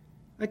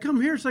 I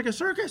come here, it's like a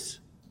circus.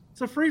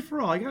 It's a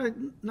free-for-all. I got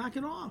to knock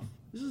it off.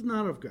 This is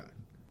not of God.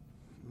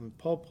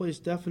 Paul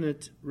placed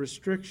definite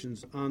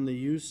restrictions on the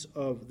use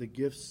of the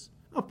gifts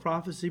of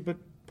prophecy, but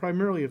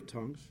primarily of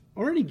tongues,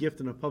 or any gift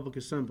in a public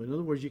assembly. In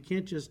other words, you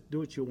can't just do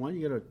what you want.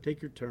 You got to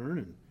take your turn,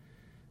 and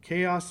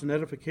chaos and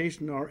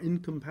edification are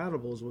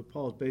incompatible, is what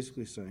Paul is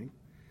basically saying.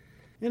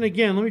 And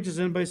again, let me just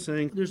end by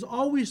saying there's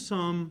always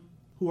some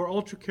who are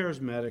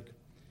ultra-charismatic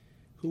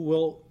who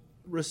will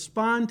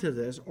respond to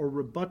this or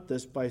rebut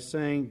this by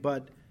saying,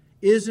 but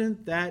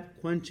isn't that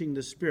quenching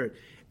the Spirit?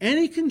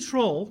 Any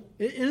control,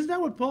 isn't that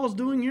what Paul's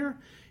doing here?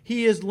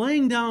 He is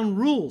laying down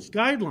rules,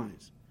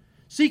 guidelines,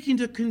 seeking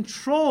to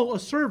control a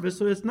service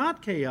so it's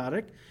not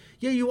chaotic.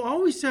 Yet you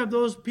always have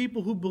those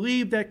people who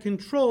believe that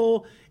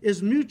control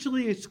is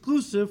mutually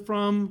exclusive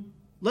from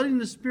letting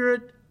the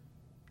Spirit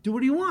do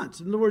what he wants.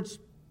 In other words,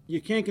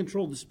 you can't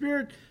control the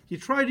Spirit. You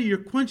try to, you're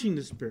quenching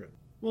the Spirit.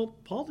 Well,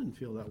 Paul didn't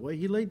feel that way.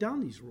 He laid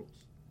down these rules.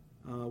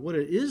 What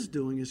it is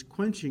doing is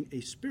quenching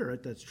a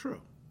spirit that's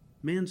true.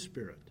 Man's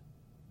spirit.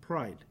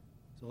 Pride.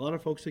 So a lot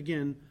of folks,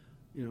 again,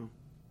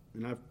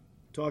 and I've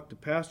talked to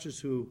pastors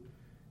who,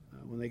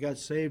 when they got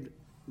saved,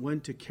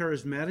 went to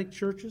charismatic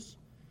churches.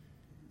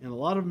 And a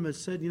lot of them have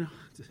said,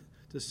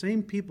 the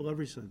same people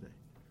every Sunday.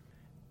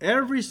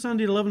 Every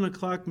Sunday at 11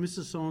 o'clock,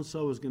 Mrs.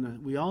 So-and-so was going to,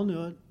 we all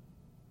knew it,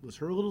 was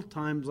her little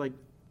time, like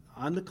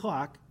on the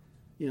clock,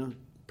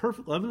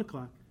 perfect, 11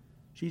 o'clock.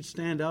 She'd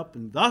stand up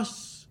and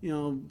thus,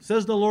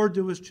 says the Lord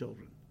to his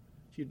children.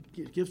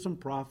 She'd give some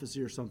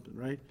prophecy or something,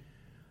 right?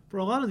 For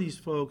a lot of these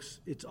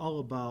folks, it's all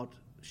about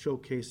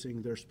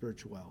showcasing their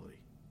spirituality.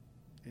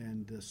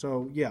 And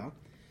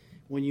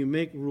when you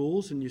make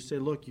rules and you say,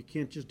 look, you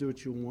can't just do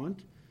what you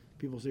want,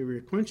 people say, well,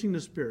 you're quenching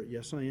the Spirit.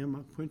 Yes, I am.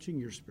 I'm quenching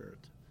your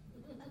spirit.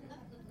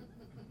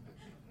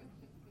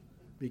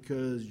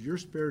 Because your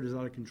spirit is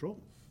out of control.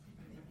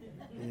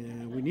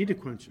 And we need to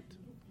quench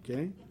it.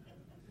 Okay?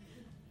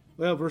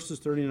 Well, verses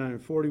 39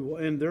 and 40 will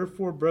end.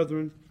 Therefore,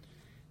 brethren,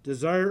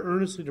 desire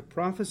earnestly to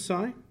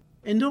prophesy.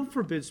 And don't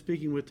forbid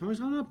speaking with tongues.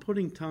 I'm not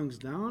putting tongues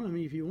down. I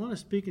mean, if you want to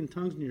speak in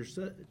tongues in your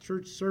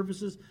church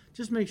services,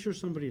 just make sure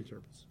somebody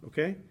interprets.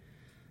 Okay?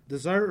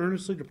 Desire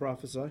earnestly to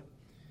prophesy.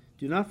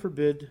 Do not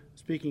forbid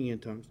speaking in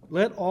tongues.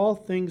 Let all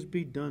things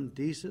be done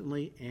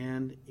decently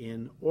and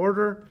in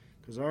order,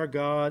 because our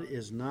God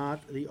is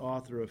not the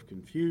author of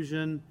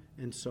confusion,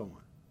 and so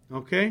on.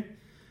 Okay?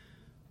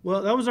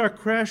 Well, that was our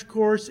crash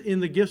course in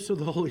the gifts of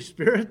the Holy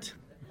Spirit.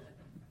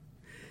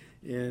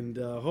 And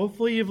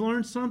hopefully you've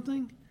learned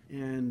something.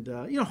 And,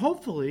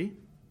 hopefully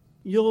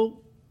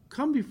you'll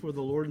come before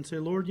the Lord and say,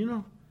 Lord,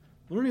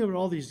 learning about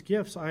all these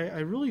gifts, I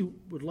really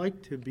would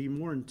like to be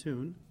more in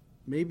tune,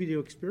 maybe to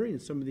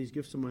experience some of these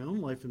gifts in my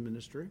own life and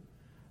ministry.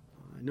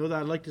 I know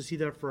that I'd like to see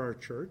that for our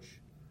church.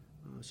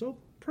 So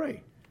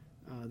pray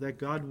that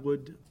God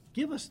would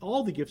give us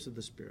all the gifts of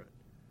the Spirit,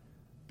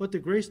 but the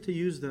grace to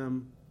use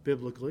them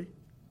biblically.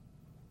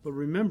 But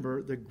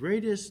remember, the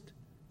greatest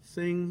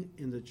thing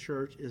in the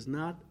church is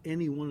not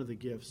any one of the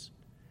gifts.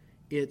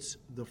 It's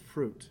the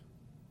fruit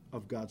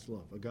of God's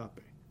love,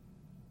 agape.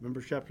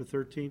 Remember chapter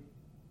 13?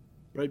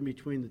 Right in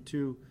between the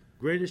two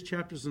greatest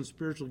chapters in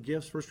spiritual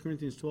gifts, 1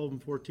 Corinthians 12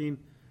 and 14,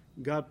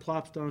 God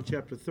plops down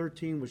chapter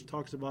 13, which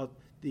talks about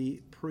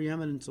the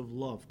preeminence of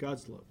love,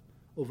 God's love,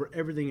 over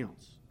everything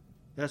else.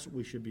 That's what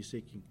we should be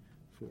seeking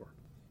for.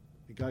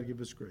 May God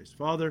give us grace.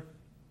 Father,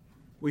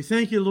 we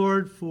thank you,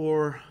 Lord,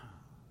 for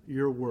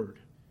your word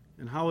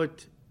and how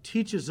it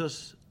teaches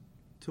us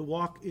to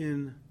walk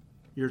in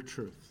your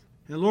truth.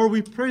 And Lord,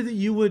 we pray that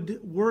you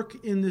would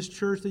work in this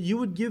church, that you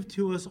would give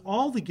to us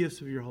all the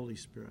gifts of your Holy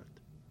Spirit,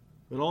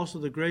 but also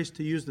the grace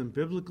to use them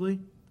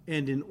biblically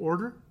and in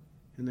order,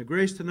 and the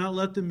grace to not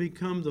let them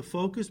become the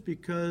focus,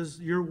 because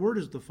your word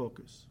is the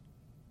focus.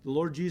 The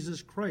Lord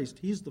Jesus Christ,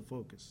 he's the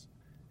focus,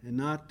 and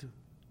not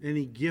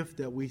any gift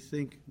that we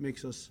think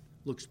makes us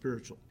look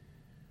spiritual.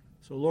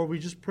 So Lord, we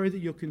just pray that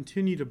you'll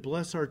continue to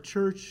bless our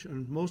church,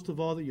 and most of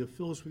all that you'll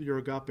fill us with your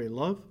agape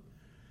love,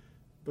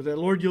 but that,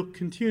 Lord, you'll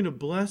continue to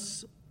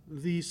bless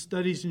these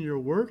studies in your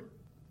word.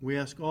 We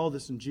ask all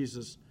this in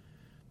Jesus'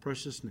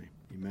 precious name.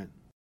 Amen.